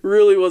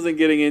really wasn't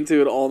getting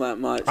into it all that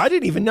much. I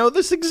didn't even know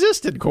this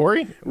existed,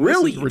 Corey.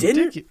 Really? You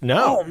didn't?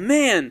 No. Oh,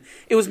 man.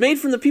 It was made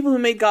from the people who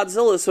made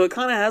Godzilla, so it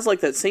kind of has, like,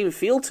 that same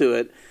feel to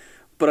it.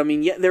 But, I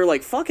mean, yeah, they're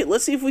like, fuck it,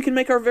 let's see if we can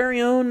make our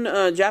very own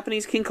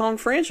Japanese King Kong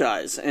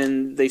franchise.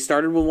 And they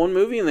started with one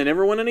movie, and they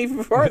never went any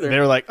farther. They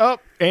were like, oh,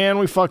 and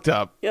we fucked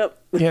up. Yep.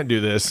 Can't do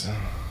this.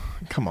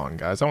 Come on,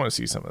 guys. I want to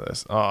see some of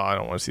this. Oh, I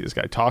don't want to see this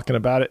guy talking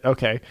about it.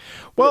 Okay.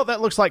 Well,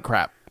 that looks like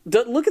crap.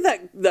 Look at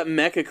that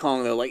Mecha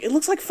Kong, though. Like, it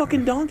looks like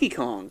fucking Donkey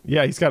Kong.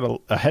 Yeah, he's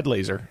got a head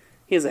laser.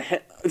 He has a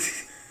head...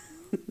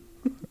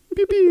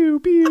 Pew, pew,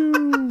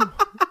 pew.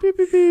 Pew,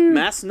 pew, pew.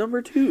 Mass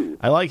number 2.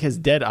 I like his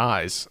dead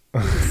eyes.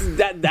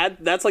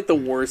 That's like the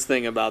worst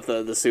thing about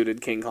the suited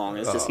King Kong.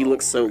 It's just he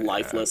looks so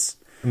lifeless.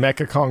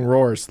 Mecha Kong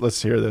roars.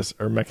 Let's hear this.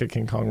 Or Mecha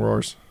King Kong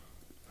roars.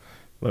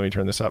 Let me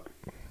turn this up.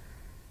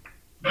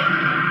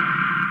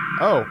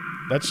 Oh,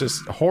 that's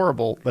just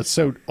horrible. That's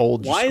so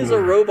old. Why is a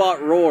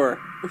robot roar?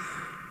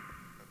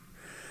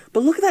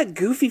 But look at that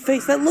goofy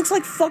face. That looks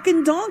like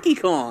fucking Donkey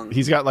Kong.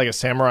 He's got like a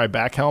samurai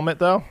back helmet,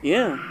 though.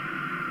 Yeah.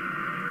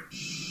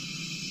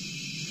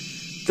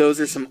 Those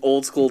are some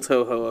old school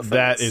Toho effects.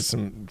 That is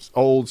some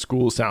old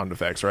school sound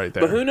effects right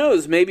there. But who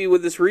knows? Maybe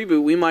with this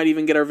reboot, we might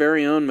even get our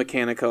very own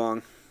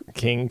Mechanicong.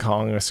 King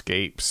Kong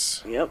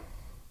Escapes. Yep.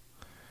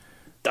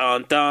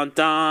 Dun, dun,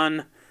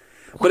 dun.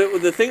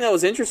 But the thing that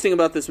was interesting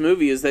about this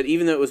movie is that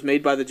even though it was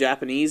made by the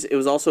Japanese, it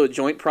was also a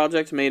joint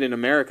project made in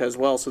America as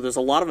well. So there's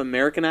a lot of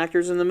American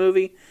actors in the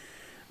movie.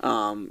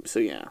 So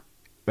yeah.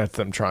 That's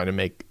them trying to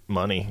make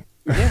money.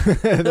 Yeah.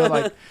 They're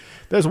like,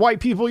 there's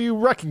white people you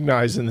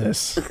recognize in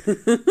this.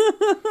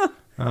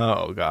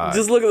 Oh, God.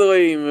 Just look at the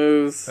way he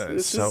moves.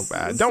 It's so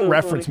bad. Don't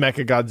reference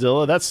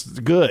Mechagodzilla. That's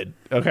good,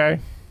 okay?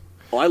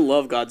 Oh, I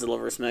love Godzilla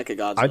vs.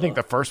 Mechagodzilla. I think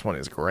the first one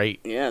is great.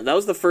 Yeah, that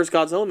was the first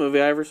Godzilla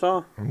movie I ever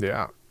saw.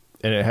 Yeah.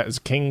 And it has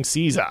King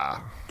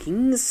Caesar.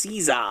 King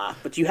Caesar.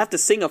 But you have to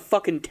sing a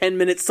fucking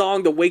 10-minute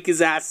song to wake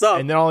his ass up.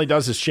 And then all he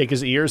does is shake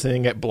his ears and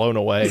then get blown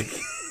away.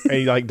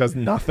 And he like does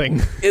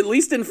nothing. At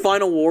least in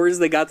Final Wars,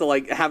 they got to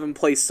like have him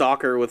play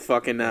soccer with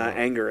fucking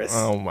Anguirus.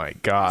 Oh my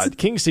god,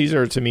 King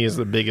Caesar to me is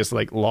the biggest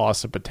like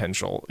loss of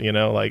potential. You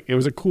know, like it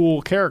was a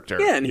cool character.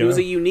 Yeah, and he was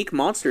a unique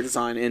monster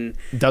design, and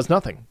does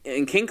nothing.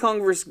 And King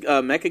Kong vs.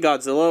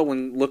 Mechagodzilla,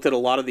 when looked at a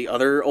lot of the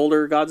other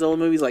older Godzilla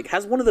movies, like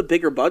has one of the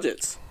bigger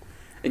budgets.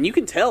 And you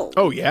can tell.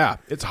 Oh, yeah.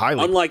 It's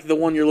highly. Unlike the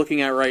one you're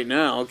looking at right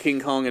now, King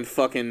Kong and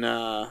fucking,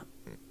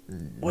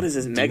 what is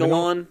this,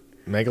 Megalon?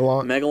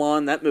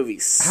 Megalon, that movie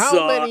sucks.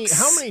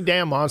 How many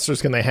damn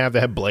monsters can they have that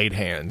have blade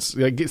hands?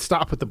 Like,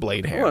 stop with the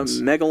blade hands.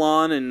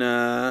 Megalon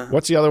and,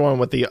 what's the other one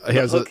with the... He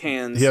has hook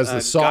hands. He has the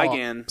saw,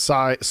 Gigan.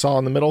 saw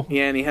in the middle?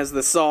 Yeah, and he has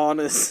the saw on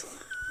his...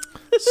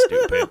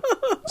 Stupid.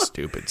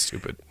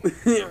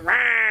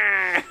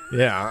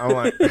 Yeah, I'm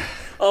like...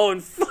 Oh,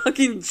 and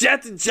fucking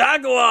Jet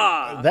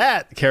Jaguar!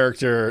 That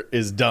character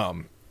is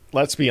dumb.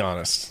 Let's be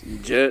honest.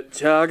 Jet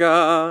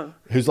Jaguar.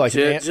 Who's like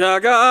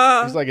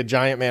Jaguar. He's like a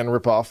Giant Man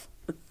ripoff.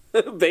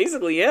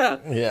 Basically, yeah.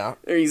 Yeah.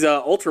 He's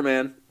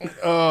Ultraman.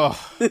 Oh,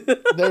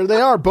 there they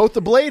are, both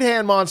the blade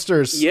hand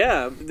monsters.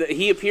 Yeah,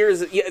 he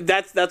appears. Yeah,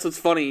 that's what's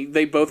funny.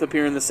 They both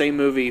appear in the same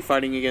movie,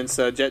 fighting against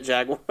Jet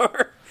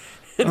Jaguar.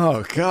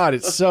 Oh God,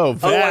 it's so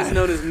bad. Otherwise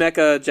known as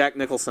Mecha Jack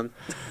Nicholson.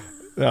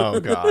 Oh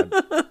God,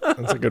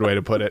 that's a good way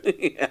to put it.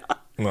 Yeah.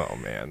 Oh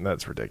man,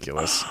 that's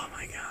ridiculous. Oh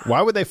my God.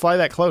 Why would they fly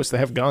that close? They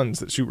have guns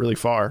that shoot really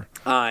far.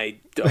 I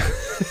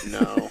don't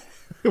know.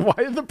 Why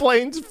did the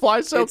planes fly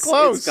so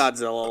close? It's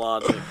Godzilla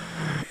logic.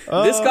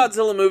 This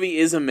Godzilla movie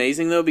is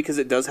amazing though because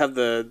it does have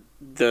the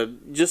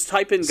just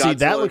type in Godzilla. See,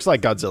 that looks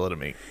like Godzilla to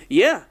me.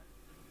 Yeah,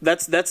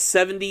 that's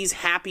 70s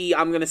happy.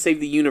 I'm gonna save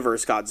the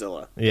universe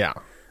Godzilla. Yeah.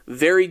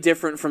 Very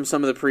different from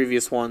some of the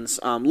previous ones.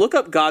 Look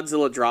up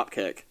Godzilla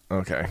Dropkick.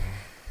 Okay.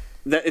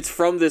 It's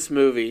from this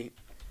movie.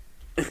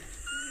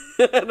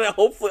 And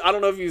hopefully, I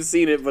don't know if you've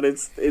seen it, but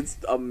it's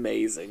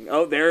amazing.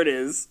 Oh, there it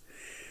is.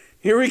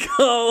 Here we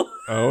go.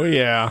 Oh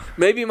yeah.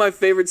 Maybe my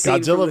favorite scene.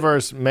 Godzilla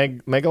vs.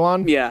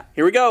 Megalon. Yeah.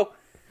 Here we go.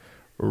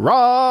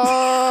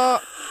 Raw.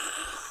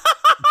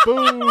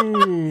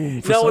 Boom.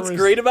 No, what's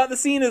great about the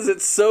scene is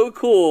it's so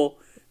cool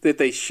that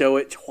they show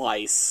it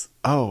twice.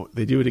 Oh,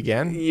 they do it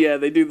again? Yeah,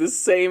 they do the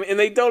same, and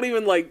they don't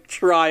even like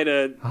try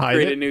to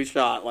create a new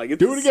shot. Like,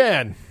 do it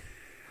again.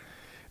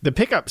 The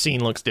pickup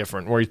scene looks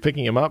different, where he's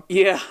picking him up.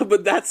 Yeah,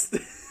 but that's.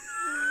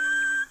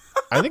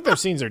 I think their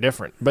scenes are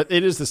different, but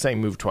it is the same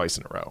move twice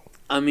in a row.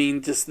 I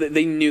mean, just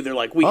they knew they're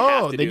like we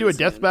have to. They do a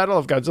death battle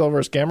of Godzilla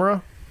vs.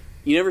 Gamera.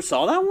 You never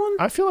saw that one?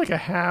 I feel like I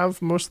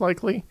have, most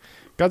likely.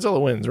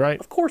 Godzilla wins, right?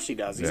 Of course he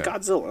does. He's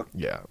Godzilla.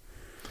 Yeah.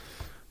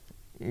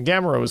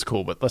 Gamera was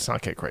cool, but let's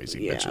not get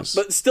crazy, bitches.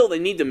 But still, they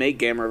need to make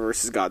Gamera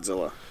versus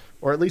Godzilla.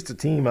 Or at least a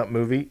team-up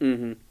movie.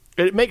 Mm-hmm.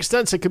 It makes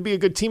sense. It could be a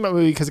good team-up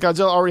movie because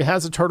Godzilla already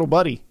has a turtle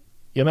buddy,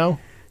 you know?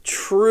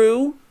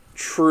 True.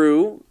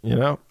 You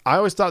know? I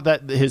always thought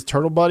that his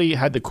turtle buddy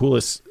had the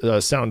coolest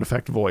sound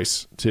effect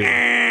voice, too.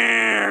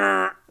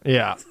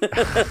 Yeah.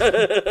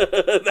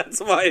 That's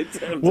my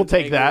attempt. We'll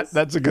take that.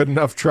 That's a good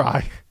enough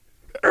try.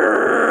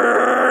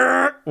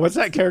 What's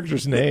that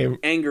character's name?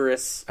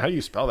 Anguirus. How do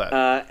you spell that?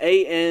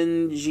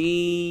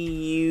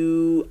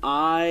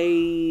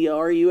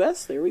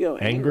 Anguirus. There we go.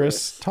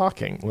 Anguirus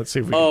talking. Let's see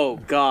if we Oh,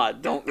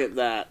 God. Don't get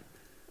that.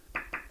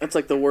 That's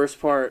like the worst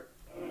part.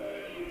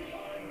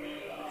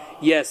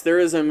 Yes, there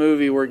is a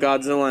movie where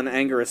Godzilla and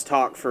Anguirus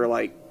talk for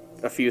like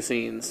a few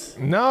scenes.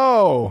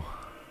 No.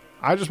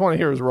 I just want to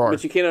hear his roar.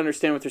 But you can't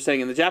understand what they're saying.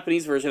 In the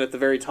Japanese version, at the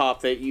very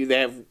top, they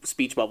have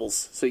speech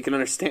bubbles, so you can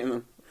understand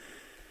them.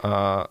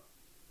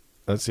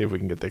 Let's see if we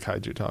can get the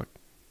kaiju talk.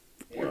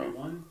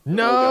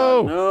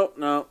 No!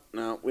 No,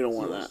 we don't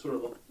want that.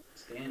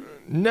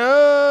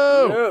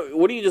 No!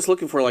 What are you just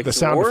looking for, like the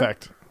sound roar?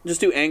 effect?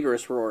 Just do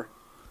Anguirus roar.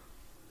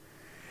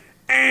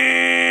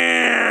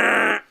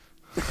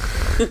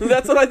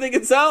 That's what I think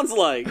it sounds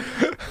like.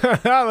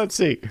 Let's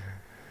see.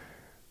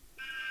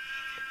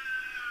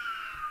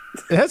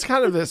 It has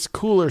kind of this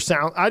cooler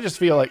sound. I just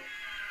feel like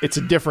it's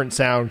a different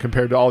sound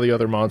compared to all the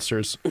other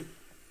monsters.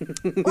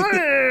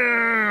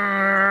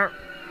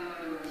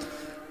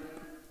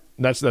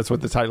 That's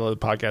what the title of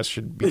the podcast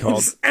should be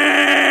called.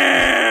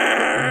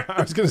 I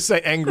was going to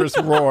say Anguirus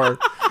roar,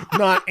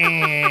 not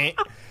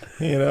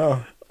you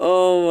know.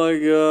 Oh my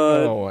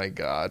god. Oh my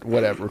god.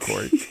 Whatever,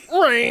 Corey.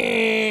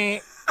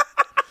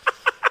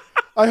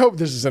 I hope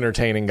this is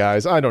entertaining,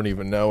 guys. I don't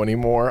even know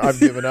anymore. I've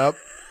given up.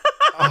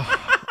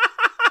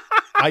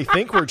 I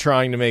think we're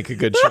trying to make a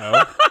good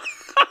show.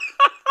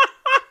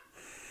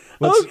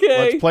 Let's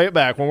play it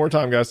back one more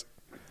time, guys.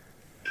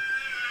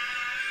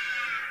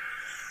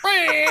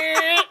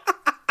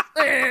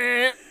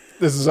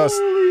 This is us.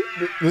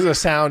 This is a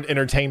sound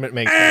entertainment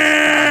makes.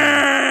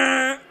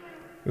 This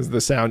is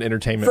the sound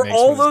entertainment for makes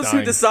all those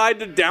who decide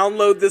to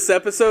download this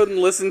episode and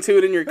listen to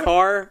it in your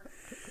car.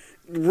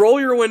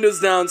 Roll your windows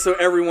down so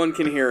everyone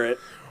can hear it.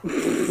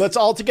 Let's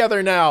all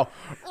together now.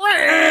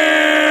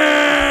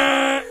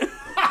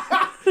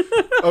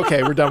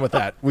 Okay, we're done with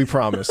that. We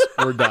promise.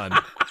 We're done.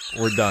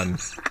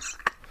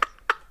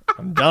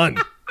 I'm done.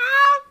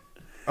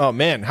 Oh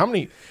man, how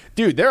many?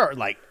 Dude, there are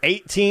like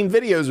 18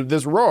 videos of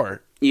this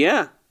roar.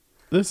 Yeah.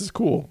 This is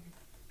cool.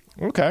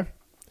 Okay.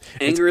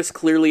 Anguirus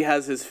clearly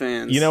has his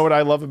fans. You know what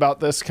I love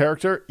about this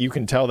character? You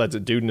can tell that's a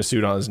dude in a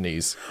suit on his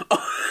knees.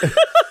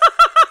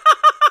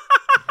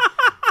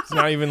 It's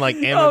not even like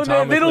anatomically.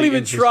 Oh, they don't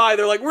even try.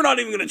 They're like, we're not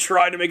even going to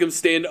try to make him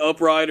stand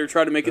upright or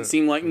try to make it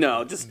seem like,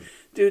 no, just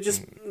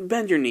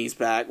bend your knees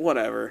back,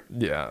 whatever.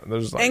 Yeah.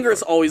 There's like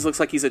Anguirus always looks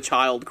like he's a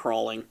child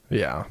crawling.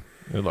 Yeah.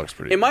 It looks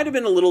pretty It might have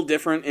been a little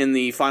different in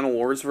the Final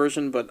Wars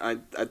version, but I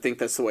think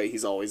that's the way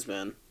he's always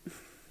been.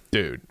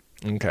 Dude.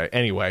 Okay.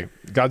 Anyway,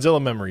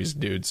 Godzilla memories,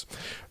 dudes.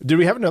 Did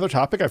we have another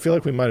topic? I feel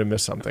like we might have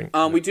missed something.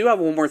 We do have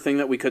one more thing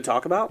that we could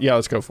talk about. Yeah,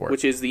 let's go for it.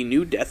 Which is the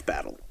new Death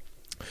Battle.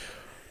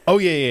 Oh,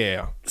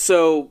 yeah.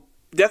 So,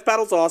 Death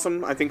Battle's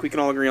awesome. I think we can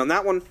all agree on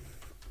that one.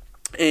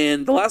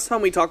 And the last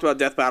time we talked about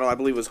Death Battle, I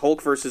believe, was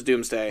Hulk versus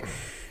Doomsday.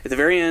 At the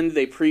very end,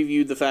 they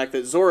previewed the fact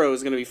that Zorro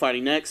is going to be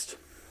fighting next.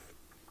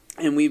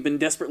 And we've been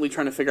desperately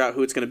trying to figure out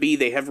who it's going to be.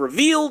 They have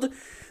revealed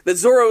that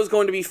Zorro is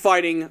going to be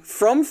fighting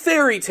from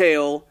Fairy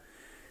Tail,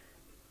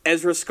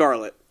 Ezra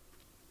Scarlet.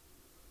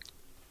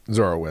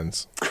 Zorro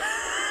wins.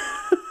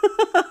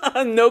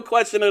 No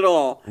question at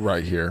all.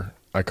 Right here.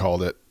 I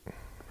called it.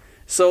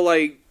 So,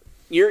 like,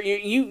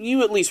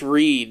 you at least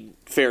read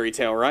Fairy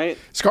Tail, right?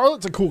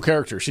 Scarlet's a cool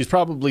character. She's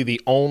probably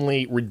the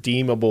only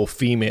redeemable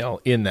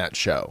female in that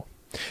show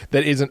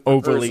that isn't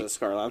overly... Urza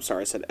Scarlet. I'm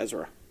sorry, I said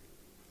Ezra.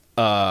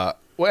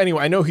 Well,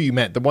 anyway, I know who you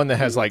meant. The one that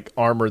has, like,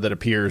 armor that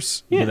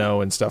appears, you know,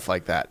 and stuff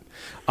like that.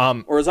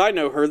 Or as I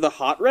know her, the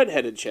hot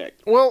redheaded chick.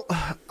 Well,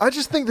 I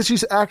just think that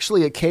she's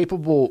actually a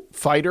capable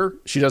fighter.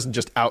 She doesn't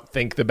just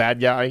outthink the bad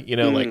guy, you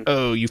know, like,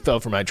 oh, you fell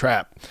for my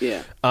trap.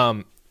 Yeah.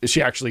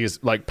 She actually is,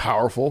 like,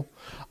 powerful.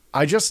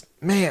 I feel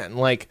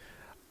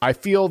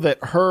that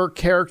her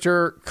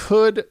character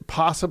could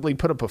possibly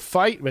put up a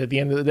fight, but at the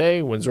end of the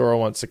day, when Zorro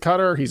wants to cut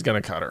her, he's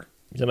going to cut her.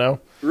 You know?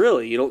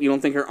 Really? You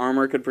don't think her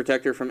armor could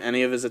protect her from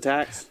any of his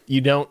attacks?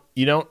 You don't.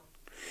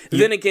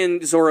 Then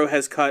again, Zorro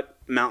has cut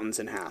mountains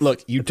in half.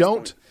 Look, you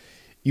don't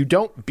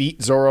beat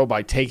Zorro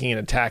by taking an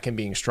attack and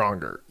being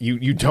stronger.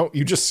 You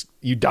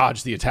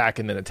dodge the attack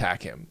and then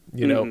attack him.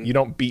 You know, you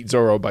don't beat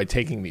Zorro by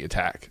taking the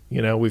attack.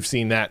 You know, we've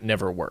seen that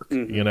never work.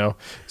 You know,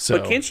 so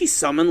but can't she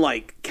summon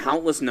like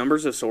countless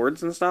numbers of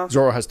swords and stuff?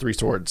 Zorro has 3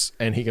 swords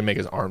and he can make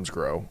his arms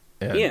grow.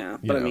 And, yeah,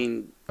 but I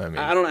mean,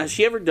 I don't know. Has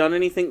she ever done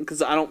anything?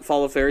 Because I don't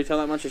follow Fairy Tail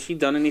that much. Has she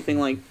done anything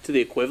like to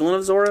the equivalent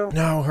of Zorro?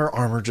 No, her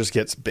armor just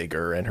gets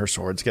bigger and her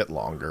swords get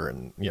longer,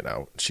 and you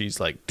know she's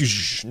like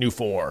new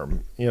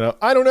form. You know,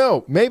 I don't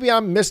know. Maybe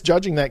I'm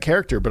misjudging that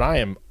character, but I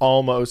am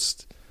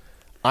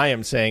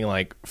saying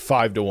like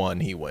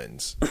 5-1 he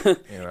wins. You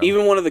know?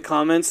 Even one of the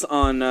comments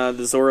on the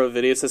Zorro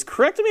video says,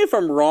 "Correct me if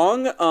I'm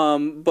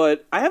wrong,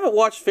 but I haven't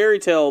watched Fairy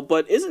Tail.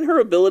 But isn't her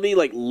ability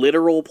like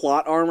literal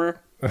plot armor?"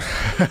 I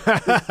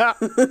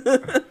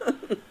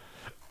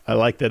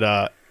like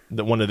that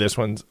one of this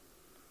ones.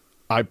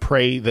 I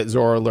pray that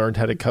Zorro learned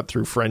how to cut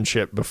through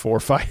friendship before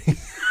fighting.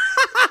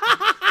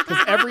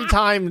 Because every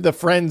time the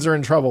friends are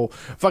in trouble,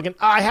 fucking,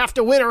 I have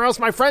to win or else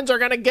my friends are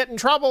going to get in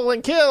trouble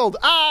and killed.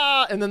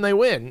 And then they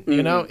win.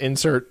 You know,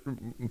 insert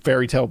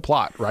Fairy Tale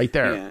plot right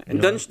there. Yeah.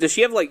 And does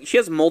she have she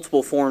has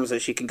multiple forms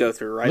that she can go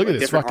through, right? Look at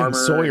like this fucking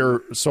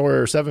armor.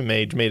 Sawyer 7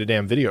 Mage made a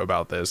damn video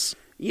about this.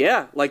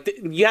 Yeah, like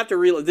you have to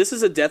realize this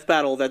is a death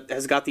battle that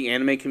has got the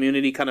anime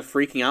community kind of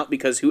freaking out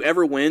because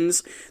whoever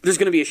wins, there's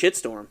going to be a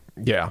shitstorm.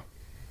 Yeah.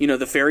 You know,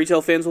 the Fairy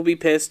Tail fans will be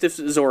pissed if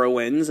Zorro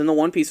wins, and the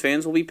One Piece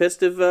fans will be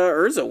pissed if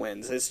Urza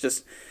wins. It's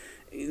just,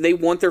 they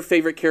want their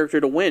favorite character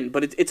to win,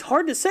 but it's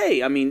hard to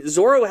say. I mean,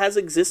 Zorro has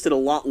existed a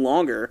lot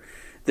longer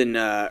than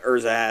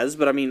Urza has,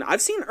 but I mean,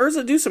 I've seen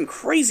Urza do some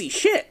crazy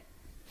shit.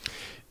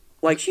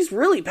 Like, she's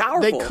really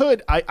powerful. They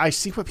could. I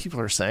see what people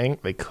are saying.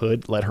 They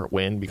could let her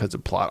win because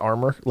of plot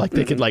armor. Like,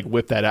 they could, like,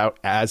 whip that out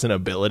as an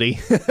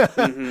ability.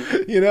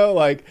 You know,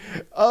 like,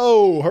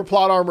 oh, her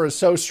plot armor is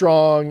so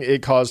strong,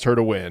 it caused her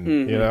to win,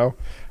 you know?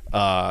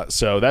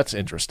 So that's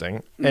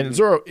interesting. And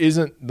Zorro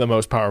isn't the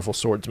most powerful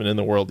swordsman in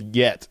the world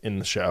yet in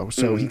the show,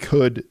 so he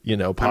could, you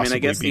know, possibly I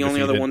guess the only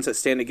defeated. other ones that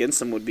stand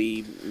against him would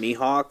be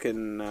Mihawk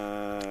and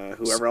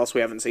whoever else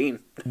we haven't seen.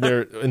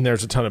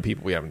 There's a ton of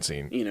people we haven't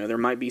seen. You know, there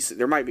might be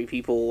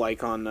people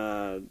like on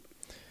the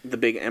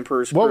big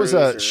Emperor's What was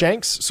Cruise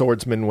Shank's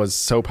swordsman was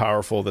so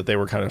powerful that they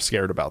were kind of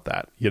scared about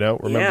that, you know?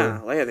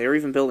 Remember? Yeah, they were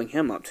even building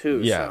him up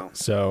too. Yeah,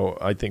 so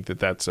I think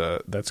that's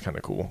kind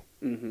of cool.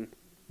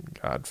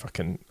 God,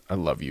 fucking, I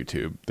love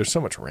YouTube. There's so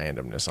much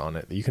randomness on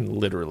it that you can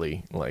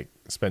literally, like,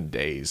 spend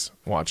days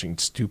watching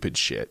stupid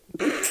shit.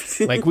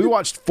 Like, we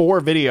watched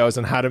 4 videos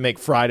on how to make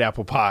fried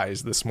apple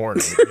pies this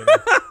morning. You know?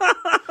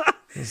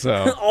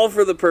 So all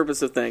for the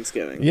purpose of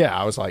Thanksgiving. Yeah,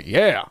 I was like,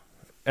 yeah.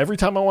 Every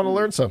time I want to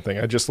learn something,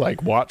 I just,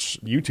 like,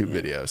 watch YouTube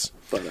videos.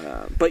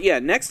 But yeah,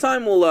 next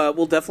time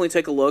we'll definitely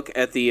take a look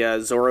at the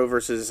Zorro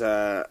versus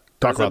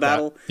talk about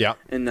battle. That. Yeah,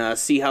 and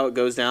see how it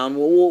goes down.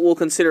 We'll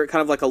consider it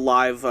kind of like a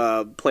live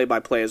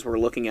play-by-play as we're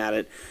looking at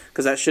it,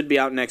 because that should be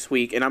out next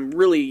week, and I'm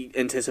really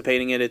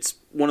anticipating it. It's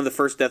one of the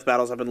first death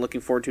battles I've been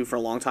looking forward to for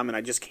a long time, and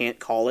I just can't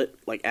call it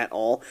like at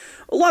all.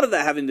 A lot of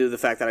that having to do with the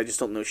fact that I just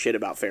don't know shit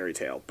about Fairy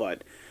Tail,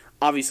 but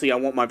obviously I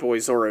want my boy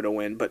Zoro to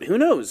win, but who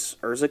knows?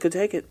 Urza could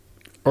take it.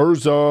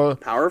 Urza.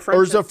 Power of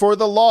friendship. Urza for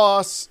the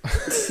loss.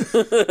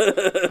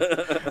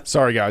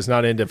 Sorry, guys,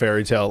 not into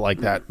Fairy Tail like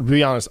that. To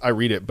be honest, I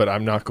read it, but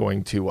I'm not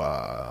going to,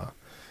 I'm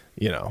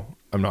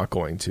not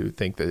going to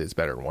think that it's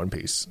better than One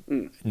Piece.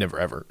 Never,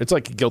 ever. It's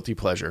like a guilty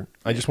pleasure.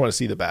 I just want to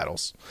see the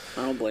battles.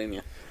 I don't blame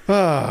you. All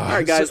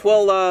right, guys.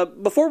 Well,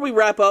 before we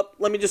wrap up,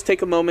 let me just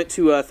take a moment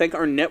to thank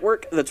our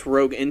network. That's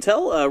Rogue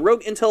Intel.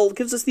 Rogue Intel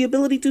gives us the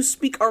ability to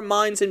speak our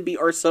minds and be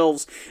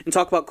ourselves and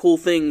talk about cool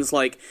things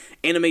like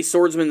anime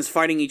swordsmen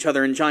fighting each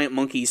other and giant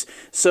monkeys.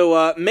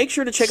 So make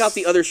sure to check out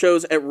the other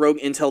shows at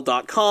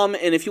rogueintel.com.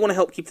 And if you want to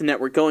help keep the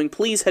network going,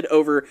 please head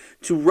over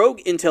to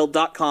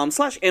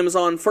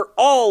rogueintel.com/Amazon for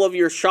all of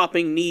your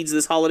shopping needs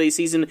this holiday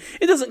season.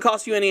 It doesn't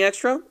cost you any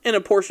extra, and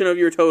a portion of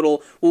your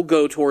total will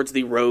go towards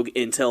the Rogue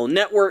Intel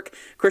network.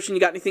 Christian,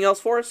 you got anything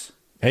else for us?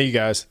 Hey, you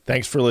guys.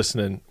 Thanks for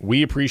listening.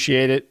 We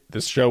appreciate it.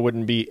 This show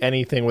wouldn't be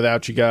anything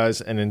without you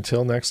guys. And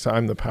until next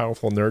time, the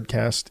Powerful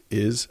Nerdcast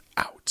is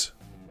out.